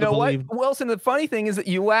 it's and wild you to know what, believe. Wilson, the funny thing is that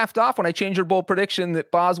you laughed off when I changed your bold prediction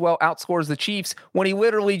that Boswell outscores the Chiefs when he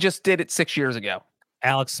literally just did it 6 years ago.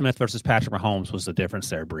 Alex Smith versus Patrick Mahomes was the difference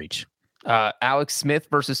there, Breach. Alex Smith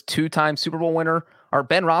versus 2-time Super Bowl winner, or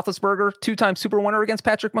Ben Roethlisberger, 2-time Super Bowl winner against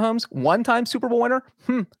Patrick Mahomes, 1-time Super Bowl winner.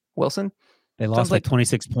 Wilson, They lost like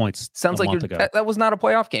 26 points. sounds a like month ago. that was not a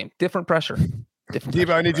playoff game. Different pressure. Different. Devo,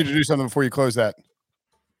 pressure. I need you to do something before you close that.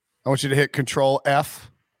 I want you to hit Control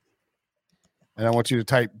F, and I want you to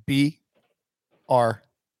type BREEC.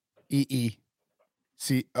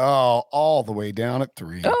 Oh, all the way down at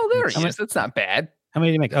 3. Oh, there he is. That's not bad. How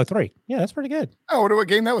many did you make? Oh, 3. Yeah, that's pretty good. Oh, I wonder what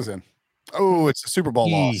game that was in. Oh, it's a Super Bowl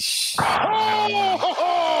loss. Yeesh.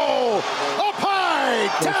 Oh, up high,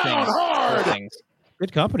 Poor down things. Poor hard. things.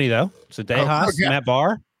 Good company though. So Oh, Dejas, okay. Matt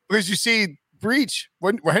Barr. Because you see, Breach,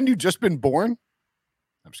 hadn't you just been born?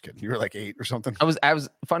 I'm just kidding. You were like 8 or something. I was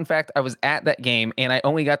fun fact, I was at that game and I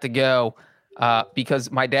only got to go because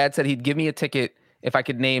my dad said he'd give me a ticket if I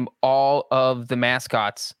could name all of the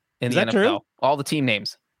mascots in Is the that NFL. true? All the team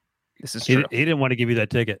names. This is He true. didn't want to give you that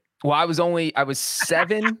ticket. Well, I was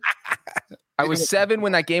 7. I was 7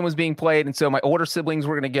 when that game was being played. And so my older siblings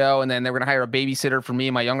were going to go and then they were going to hire a babysitter for me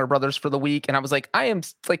and my younger brothers for the week. And I was like,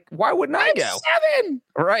 why wouldn't I go? 7.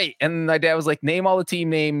 Right. And my dad was like, name all the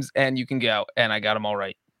team names and you can go. And I got them all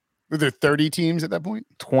right. Were there 30 teams at that point?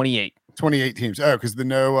 28. 28 teams. Oh, because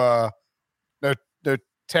no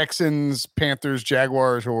Texans, Panthers,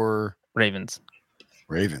 Jaguars, or Ravens.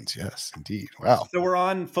 Ravens. Yes, indeed. Wow. So we're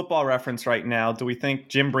on Football Reference right now. Do we think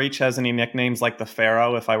Jim Breach has any nicknames like the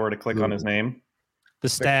Pharaoh if I were to click on his name? The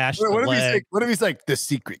stash, What, the if leg. he's like the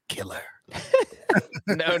secret killer?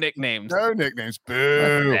 No nicknames. No nicknames.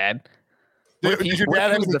 That's Boo. bad. Does What if your dad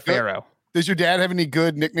have he was any the good- Pharaoh? Does your dad have any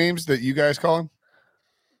good nicknames that you guys call him?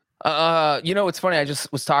 It's funny. I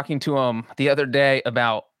just was talking to him the other day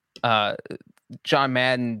about John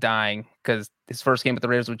Madden dying because his first game with the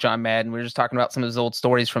Raiders was John Madden. We were just talking about some of his old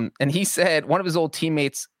stories and he said one of his old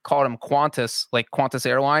teammates called him Qantas, like Qantas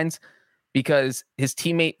Airlines, because his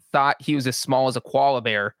teammate thought he was as small as a koala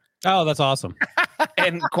bear. Oh, that's awesome.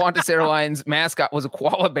 And Qantas Airlines mascot was a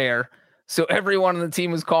koala bear. So everyone on the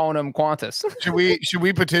team was calling him Qantas. Should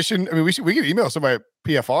we petition? I mean, we could email somebody at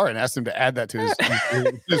PFR and ask them to add that to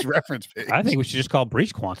his reference page. I think we should just call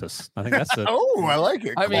Breach Qantas. I think that's the Oh, I like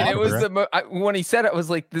it. I mean, it was Koala when he said it, I was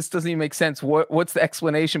like, this doesn't even make sense. What's the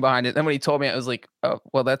explanation behind it? Then when he told me, I was like, oh,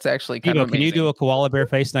 well, that's actually kind of Can amazing. you do a koala bear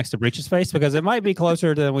face next to Breach's face? Because it might be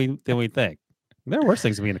closer than we think. There are worse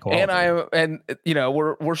things than being a koala bear.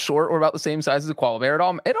 We're short. We're about the same size as a koala bear.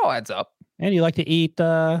 It all adds up. And you like to eat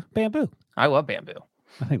bamboo. I love bamboo.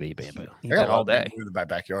 I think they eat bamboo. Eat that all day. In the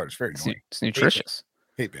backyard. It's very annoying. It's nutritious.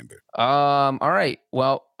 Hate bamboo. All right.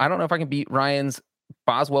 Well, I don't know if I can beat Ryan's.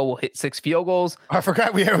 Boswell will hit 6 field goals. I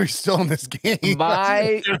forgot we're still in this game.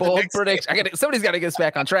 My bold prediction. Somebody's got to get us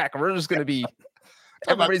back on track. We're just going to be.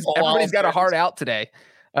 Everybody's got a heart out today.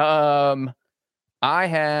 I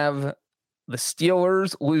have the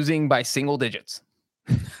Steelers losing by single digits.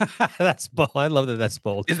 That's bold. I love that. That's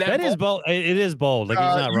bold. Is that is bold? It is bold. Like he's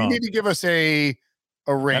not you wrong. need to give us a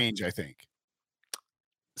range, I think.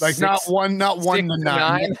 Like 6 not 1 to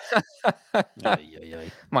 9. Ay, ay,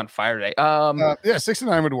 ay. I'm on fire today. Yeah, 6 to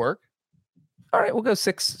 9 would work. All right, we'll go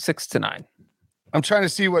 6 to 9. I'm trying to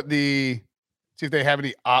see see if they have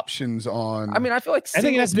any options on. I mean, I feel like I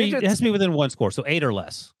think it single has to be within one score, so 8 or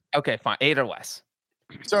less. Okay, fine. 8 or less.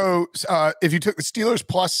 so if you took the Steelers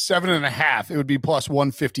plus 7.5, it would be plus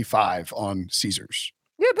 155 on Caesars.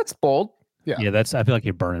 Yeah, that's bold. Yeah, that's. I feel like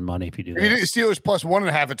you're burning money if you do If you that. do Steelers plus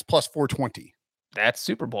 1.5, it's plus 420. That's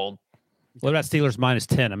super bold. What about Steelers minus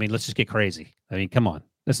 10? I mean, let's just get crazy. I mean, come on,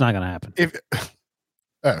 that's not going to happen. If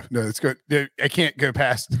Oh no, it's good. I can't go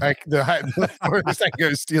past the furthest I can go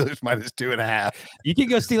Steelers -2.5 You can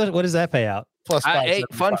go Steelers. What does that pay out? plus 5. Hey,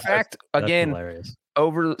 fun fact That's again. hilarious.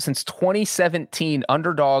 Over since 2017,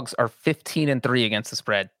 underdogs are 15-3 against the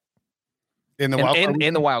spread in the wild card.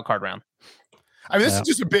 in the wild card round. I mean, this is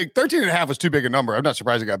just a big 13.5 was too big a number. I'm not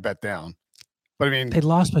surprised it got bet down. But I mean, They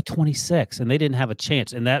lost by 26, and they didn't have a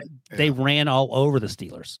chance. And that they ran all over the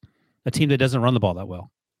Steelers, a team that doesn't run the ball that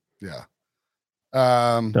well. yeah. There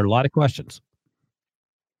are a lot of questions.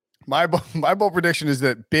 My bold prediction is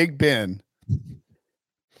that Big Ben.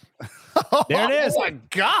 There it is. Oh my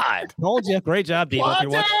God! Told you. Great job,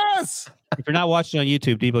 Debo. If you're not watching on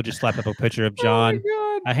YouTube, Debo just slapped up a picture of John,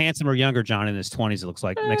 a handsomer, younger John in his 20s. It looks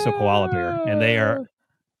like next to a koala bear, and they're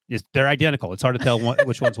identical. It's hard to tell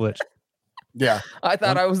which one's which. Yeah, I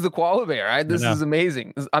thought I was the koala bear. This is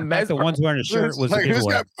amazing. I'm The one's wearing a shirt was like, a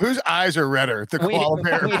giveaway. whose eyes are redder? The koala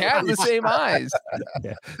bear. We have the same eyes.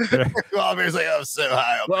 The koala bear's like, oh, so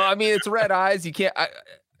high up. Well, I mean, it's red eyes. You can't.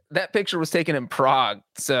 That picture was taken in Prague,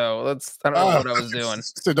 so I don't know what I was doing.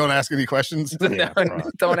 So don't ask any questions. No,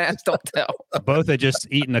 don't ask, don't tell. Both had just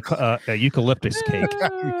eaten a eucalyptus cake.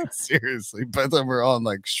 Seriously, both of them were on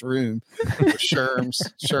like shrooms,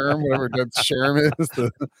 whatever that sherm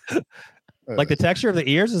is. Like the texture of the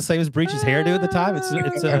ears is the same as Breach's hairdo at the time.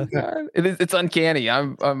 It's uncanny.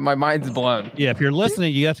 My mind's blown. Yeah, if you're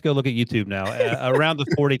listening, you have to go look at YouTube now. Around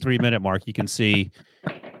the 43-minute mark, you can see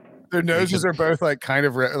their noses are both like kind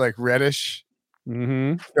of like reddish.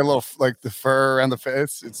 Mm-hmm. They're a little like the fur around the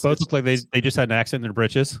face. Both look like they just had an accent in their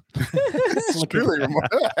britches. It's really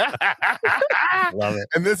remarkable. Love it.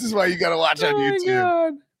 And this is why you got to watch on YouTube.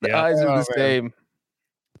 God. The eyes are the same.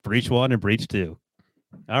 Breach 1 and Breach 2.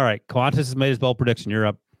 All right, Qantas has made his bold prediction. You're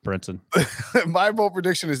up, Brinson. My bold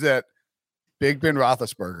prediction is that Big Ben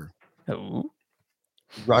Roethlisberger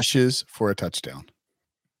rushes for a touchdown.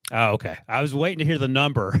 Oh, okay. I was waiting to hear the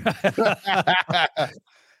number.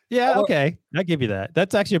 Yeah, okay. I give you that.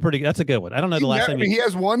 That's actually that's a good one. I don't know the last time he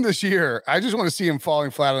has one this year. I just want to see him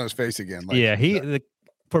falling flat on his face again.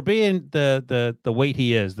 For being the weight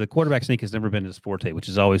he is, the quarterback sneak has never been his forte, which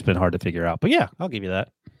has always been hard to figure out. But yeah, I'll give you that.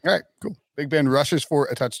 All right, cool. Big Ben rushes for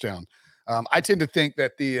a touchdown. I tend to think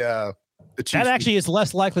that the Chiefs, that actually is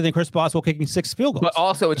less likely than Chris Boswell kicking 6 field goals. But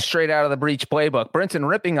also, it's straight out of the Breach playbook. Brinson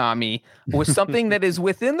ripping on me was something that is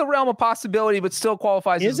within the realm of possibility, but still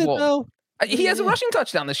qualifies as bold. Though? He has a rushing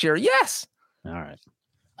touchdown this year. Yes. All right.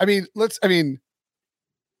 Let's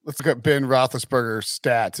look at Ben Roethlisberger's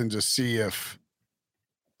stats and just see if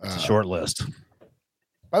it's a short list.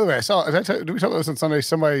 By the way, did we talk about this on Sunday?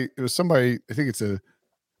 It was somebody, I think it's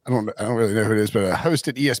I don't really know who it is, but a host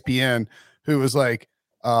at ESPN who was like,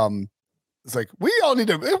 it's like, we all need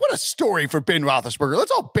to, what a story for Ben Roethlisberger. Let's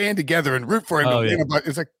all band together and root for him.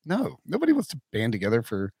 It's like, no, nobody wants to band together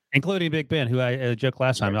for. Including Big Ben, who I joked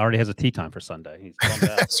last time already has a tea time for Sunday. He's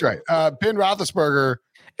That's right. Ben Roethlisberger.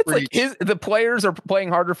 It's like the players are playing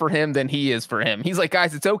harder for him than he is for him. He's like,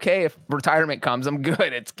 guys, it's okay if retirement comes. I'm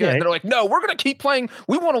good. It's good. Yeah. They're like, no, we're going to keep playing.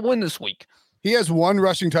 We want to win this week. He has one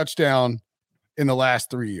rushing touchdown in the last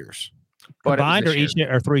 3 years. Combined or each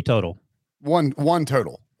or 3 total? One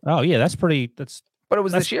total. Oh yeah, but it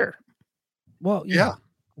was this year. Well, yeah.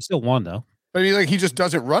 Still one though. But he just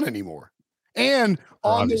doesn't run anymore. And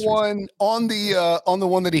on the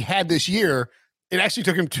one that he had this year, it actually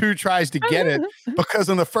took him 2 tries to get it because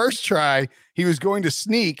on the first try he was going to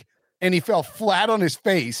sneak and he fell flat on his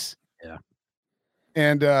face. Yeah.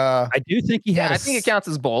 And I do think he had. I think it counts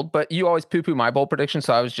as bold, but you always poo-poo my bold prediction,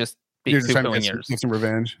 so I was just poo-pooing yours. Get some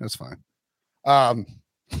revenge. That's fine.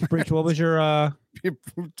 Breach, what was your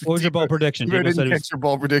bold prediction? You didn't catch your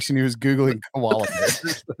bold prediction. He was Googling koala.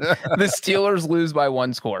 The Steelers lose by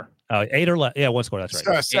 1 score. 8 or less. Yeah, 1 score. That's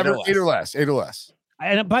right. 8 or less. 8 or less.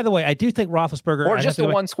 And by the way, I do think Roethlisberger, or just a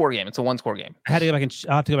 1-score game. It's a 1-score game. I'll have to go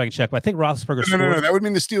back and check, but I think Roethlisberger. No. That would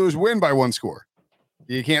mean the Steelers win by 1 score.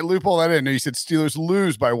 You can't loop all that in. No, you said Steelers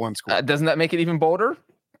lose by 1 score. Doesn't that make it even bolder?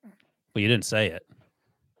 Well, you didn't say it.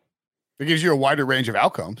 It gives you a wider range of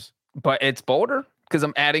outcomes. But it's bolder because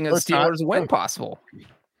I'm adding a Steelers win possible.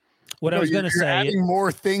 What I was going to say, adding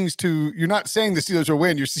more things to. You're not saying the Steelers will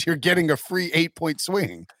win. You're getting a free 8-point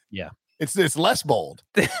swing. Yeah, it's less bold.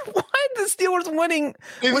 Why the Steelers winning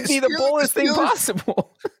would be the boldest thing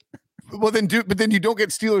possible? Well, then you don't get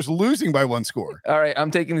Steelers losing by 1 score. All right,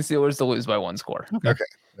 I'm taking the Steelers to lose by 1 score. Okay.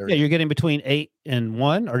 Yeah, you're getting between 8 and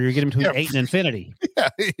 1, or you're getting between 8 and infinity.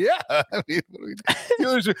 Yeah. I mean,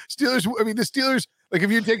 Steelers. I mean, the Steelers. Like, if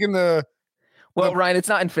you're taking the. Well, Ryan, it's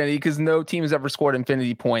not infinity because no team has ever scored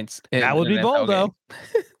infinity points. That would be bold, though.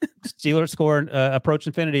 Steelers score approach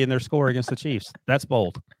infinity in their score against the Chiefs. That's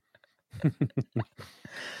bold.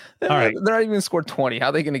 They're right. They're not even going to score 20. How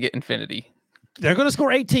are they going to get infinity? They're going to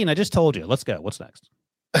score 18. I just told you. Let's go. What's next?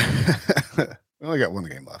 We only got one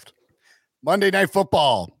game left. Monday Night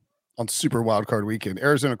Football on Super Wildcard Weekend.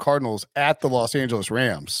 Arizona Cardinals at the Los Angeles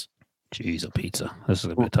Rams. Jeez, a pizza. This is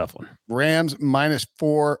going to be a tough one. Rams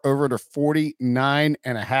 -4 over to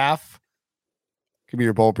 49.5. Give me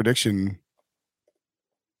your bold prediction.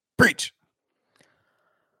 Preach.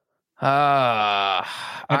 I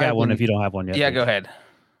got one if you don't have one yet. Yeah, please. go ahead.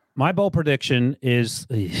 My bold prediction is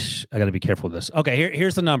I got to be careful with this. Okay,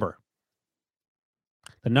 here's the number.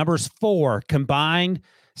 The number's 4 combined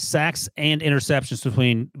sacks and interceptions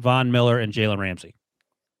between Von Miller and Jalen Ramsey. Is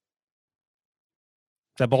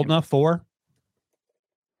that bold enough? 4?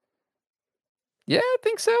 Yeah, I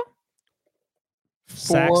think so.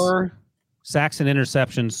 4. Sacks and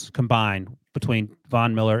interceptions combined between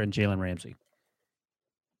Von Miller and Jalen Ramsey.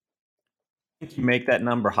 I think you make that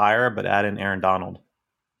number higher, but add in Aaron Donald.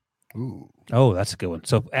 Ooh. Oh, that's a good one.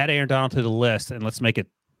 So add Aaron Donald to the list and let's make it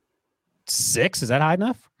 6. Is that high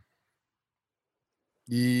enough?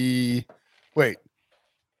 Wait,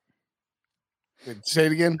 say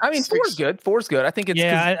it again. I mean, 4 is good. 4 is good. I think it's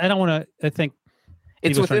I don't want to. I think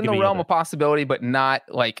it's He was trying within to the give me realm other. of possibility, but not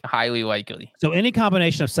like highly likely. so. Any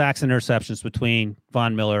combination of sacks and interceptions between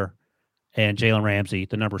Von Miller and Jalen Ramsey,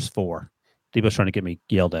 the number's 4. Debo's trying to get me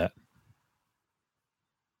yelled at.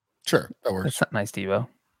 Sure, that works. That's not nice, Devo.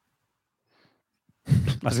 I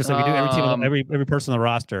was gonna say we do every team, Um, every person on the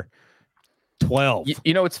roster. 12.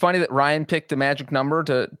 You know, it's funny that Ryan picked a magic number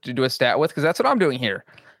to do a stat with because that's what I'm doing here.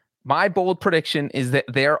 My bold prediction is that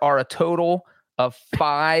there are a total of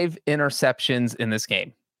 5 interceptions in this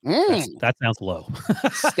game. That sounds low.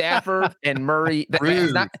 Stafford and Murray.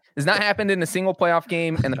 That has not happened in a single playoff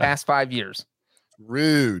game in the past 5 years.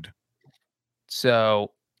 Rude.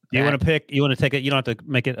 So Do you want to pick? You want to take it? You don't have to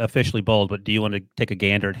make it officially bold, but do you want to take a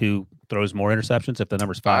gander at who throws more interceptions? If the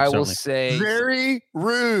number's 5, I will certainly. say Very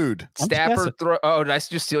rude. I'm Stafford throw. Oh, did I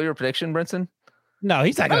just steal your prediction, Brinson? No,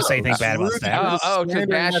 he's not going to say anything bad about Rude. Stafford. Stafford. To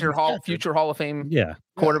bash your Stafford. future Hall of Fame Yeah.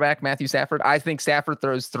 quarterback, Matthew Stafford. I think Stafford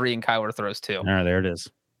throws 3 and Kyler throws 2. All right, there it is.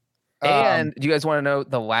 And do you guys want to know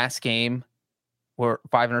the last game or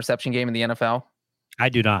 5 interception game in the NFL I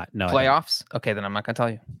do not. No. I don't. playoffs? Okay, then I'm not going to tell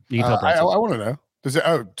you. You can tell I Brinson. want to know. Does it?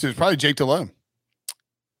 Oh, it's probably Jake Delhomme.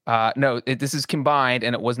 No, this is combined,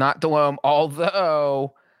 and it was not Delhomme,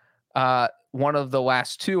 although one of the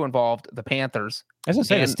last 2 involved the Panthers. As I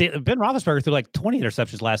say, and- Ben Roethlisberger threw like 20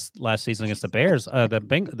 interceptions last season against the Bears. The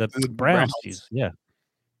Browns. Browns. Jeez, yeah.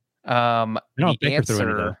 I I don't the think threw any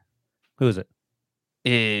though. answer Who is it?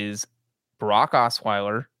 is Brock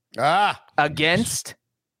Osweiler Ah. against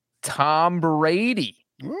Tom Brady.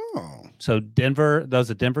 Oh. So Denver. That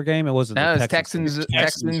was a Denver game. It wasn't. No, the it's Texans, yeah.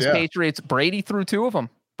 Patriots. Brady threw 2 of them.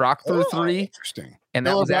 Brock threw 3, Interesting. and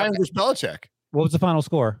that Bill was O'Brien after, versus Belichick. What was the final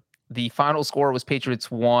score? the final score was Patriots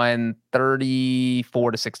won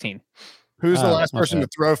 34-16. Who's the Oh, last not person bad.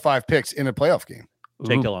 to throw 5 picks in a playoff game?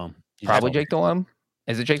 Jake Ooh, Delhomme. probably Jake Delhomme.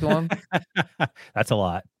 Is it Jake Delhomme? That's a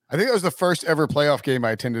lot. I think that was the first ever playoff game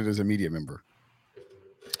I attended as a media member.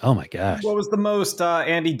 Oh my gosh. What was the most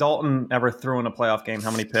Andy Dalton ever threw in a playoff game?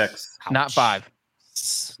 How many picks? Not 5.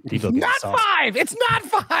 Debo Not gets sauce. 5. It's not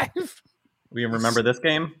 5. We remember this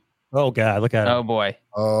game? Oh god, look at him. Oh boy.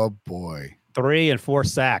 Oh boy. 3 and 4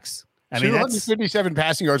 sacks. I mean, that's 257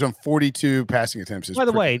 passing yards on 42 passing attempts. by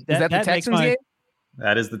the way, Is that the makes Texans my game?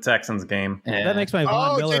 That is the Texans game. that makes my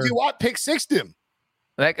Von Oh, Miller. J.J. Watt pick 6'd him.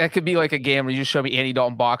 That could be like a game where you just show me Andy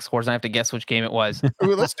Dalton box scores and I have to guess which game it was.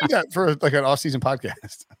 Ooh, let's do that for like an off-season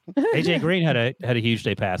podcast. AJ Green had a huge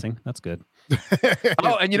day passing. That's good.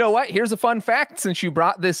 Oh, and you know what? Here's a fun fact since you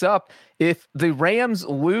brought this up. If the Rams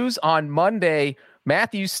lose on Monday,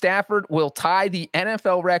 Matthew Stafford will tie the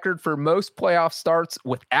NFL record for most playoff starts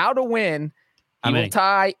without a win. He How will many?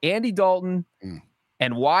 tie Andy Dalton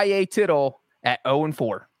and Y.A. Tittle at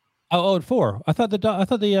 0-4. Oh, 4. I thought the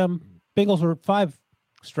Bengals were 5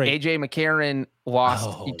 straight. AJ McCarron lost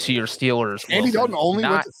Oh, to your Steelers. Andy Wilson. Dalton only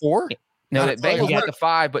went to 4? No, That's the Bengals like- went to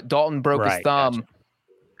 5, but Dalton broke his Right, thumb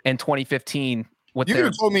in 2015 with You could their.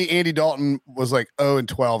 have told me Andy Dalton was like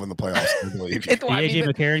 0-12 in the playoffs, I believe. It- The I AJ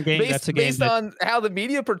mean, McCarron game. based That's a game based that on how the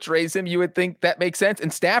media portrays him, you would think that makes sense.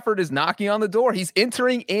 And Stafford is knocking on the door. He's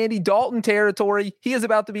entering Andy Dalton territory. He is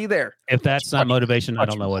about to be there. if that's not motivation, I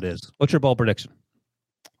don't know what is. What's your bold prediction?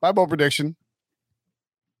 My bold prediction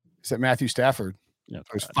is that Matthew Stafford No,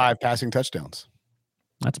 throws 5 passing touchdowns.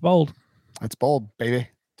 that's bold. That's bold, baby.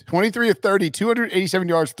 23 of 30, 287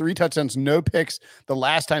 yards, 3 touchdowns, no picks the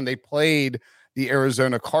last time they played the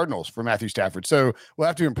Arizona Cardinals for Matthew Stafford. So we'll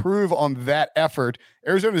have to improve on that effort.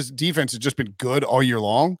 Arizona's defense has just been good all year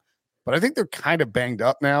long. but I think they're kind of banged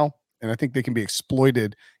up now, and I think they can be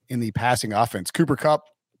exploited in the passing offense. Cooper Kupp,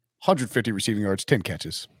 150 receiving yards, 10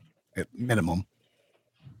 catches at minimum.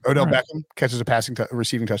 Odell Beckham catches a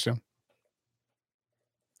receiving touchdown.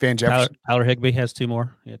 Van Jefferson. Tyler Higbee has 2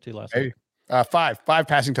 more. Yeah, 2 last week. Five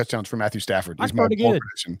passing touchdowns for Matthew Stafford. That's pretty good.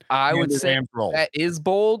 I would say that is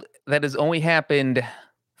bold. That has only happened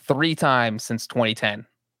 3 times since 2010.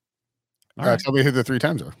 Tell me who the 3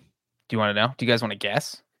 times are. Do you want to know? Do you guys want to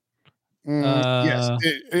guess? Yes.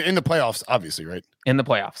 In the playoffs, obviously, right? In the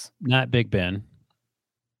playoffs. Not Big Ben.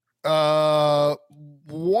 5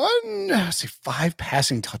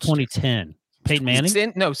 passing touchdowns. 2010. Peyton Manning?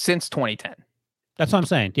 Since 2010. That's what I'm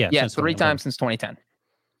saying. Yeah. Yeah, 3 times since 2010.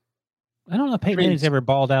 I don't know if Peyton Manning's ever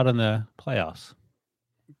balled out in the playoffs.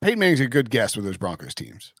 Peyton Manning's a good guess with those Broncos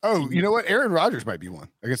teams. Oh, you know what? Aaron Rodgers might be one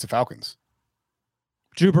against the Falcons.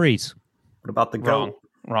 Drew Brees. What about the GOAT?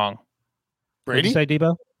 Wrong. Brady? Did you say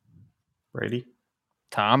Debo? Brady.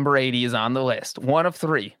 Tom Brady is on the list. 1 of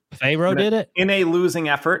 3. Pharaoh did it? In a losing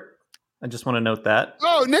effort. I just want to note that.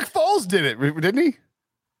 Oh, Nick Foles did it, didn't he?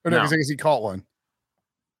 Or no, No. I guess he caught one.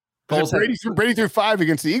 Foles Brady threw 5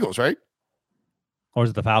 against the Eagles, right? Or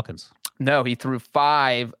is it the Falcons? No, he threw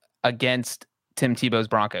 5 against Tim Tebow's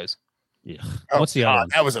Broncos. Yeah. Oh, What's the other one?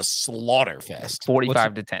 That was a slaughter fest.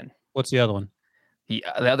 45 to 10. What's the other one? The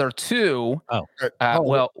other 2.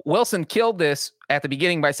 Oh. Wilson killed this at the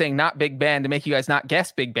beginning by saying not Big Ben to make you guys not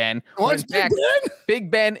guess Big Ben. What's Big Ben? Big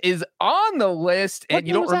Ben is on the list, and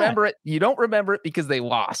you don't was that? remember it. You don't remember it because they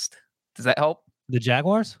lost. Does that help? The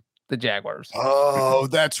Jaguars? The Jaguars. Oh,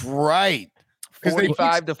 that's right.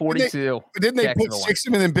 45 to 42. Didn't they put 6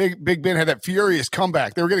 in, and then Big Ben had that furious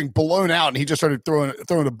comeback? They were getting blown out, and he just started throwing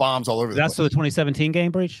the bombs all over the That's place. the 2017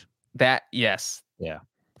 game, Breach? Yes. Yeah.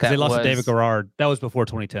 Because they lost to David Garrard. That was before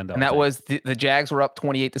 2010, though. And that was the Jags were up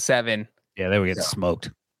 28 to 7. Yeah, they were getting smoked.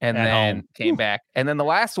 And At then home. came back. And then the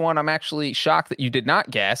last one, I'm actually shocked that you did not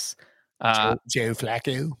guess. Joe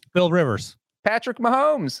Flacco. Phil Rivers. Patrick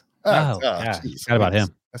Mahomes. Yeah. Geez. Forgot about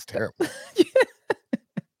him. That's terrible.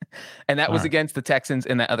 And that was All right. against the Texans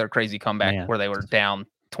in that other crazy comeback Man. where they were down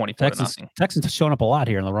 24 to nothing. Texans showing up a lot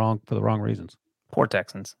here for the wrong reasons. Poor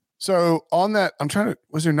Texans. So on that,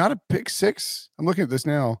 was there not a pick 6? I'm looking at this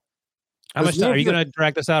now. How much time? Are you going to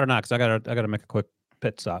drag this out or not? Because I gotta make a quick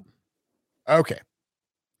pit stop. Okay.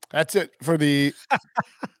 That's it for the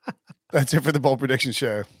bold prediction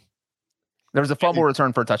show. There was a fumble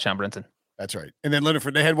return for a touchdown, Brenton. That's right. And then Leonard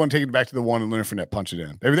Fournette, they had one taken back to the 1, and Leonard Fournette punched it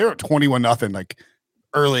in. They were 21-0 like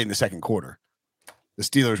early in the second quarter. The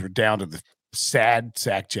Steelers were down to the sad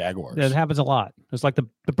sack Jaguars. It happens a lot. It's like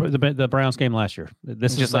the Browns game last year.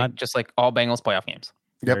 This is just like all Bengals playoff games.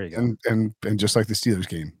 Yep, There you and just like the Steelers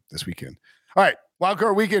game this weekend. All right,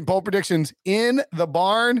 Wildcard Weekend bold predictions in the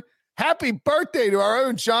barn. Happy birthday to our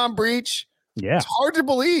own John Breach. Yeah. It's hard to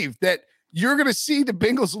believe that you're going to see the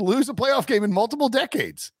Bengals lose a playoff game in multiple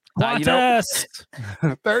decades. You know,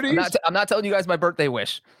 30s? I'm not telling you guys my birthday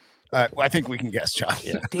wish. Well, I think we can guess, John.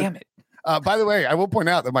 Damn it. By the way, I will point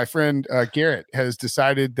out that my friend Garrett has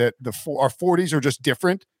decided that our 40s are just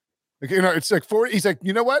different. Like, it's like 40. He's like,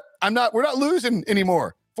 you know what? We're not losing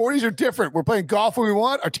anymore. 40s are different. We're playing golf when we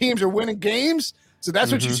want. Our teams are winning games. So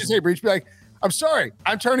that's what you should say, Breach. Be like, I'm sorry,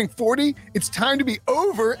 I'm turning 40. It's time to be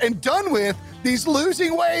over and done with these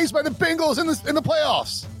losing ways by the Bengals in the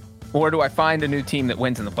playoffs. Or do I find a new team that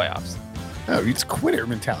wins in the playoffs? No, it's quitter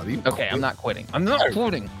mentality. Okay, I'm not quitting. I'm not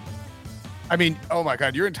quitting. I mean, oh my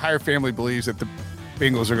God, your entire family believes that the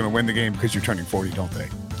Bengals are going to win the game because you're turning 40, don't they?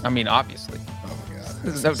 I mean, obviously. Oh my God.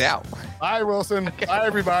 There's no doubt. Bye, Wilson. Bye,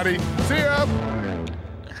 everybody. See ya.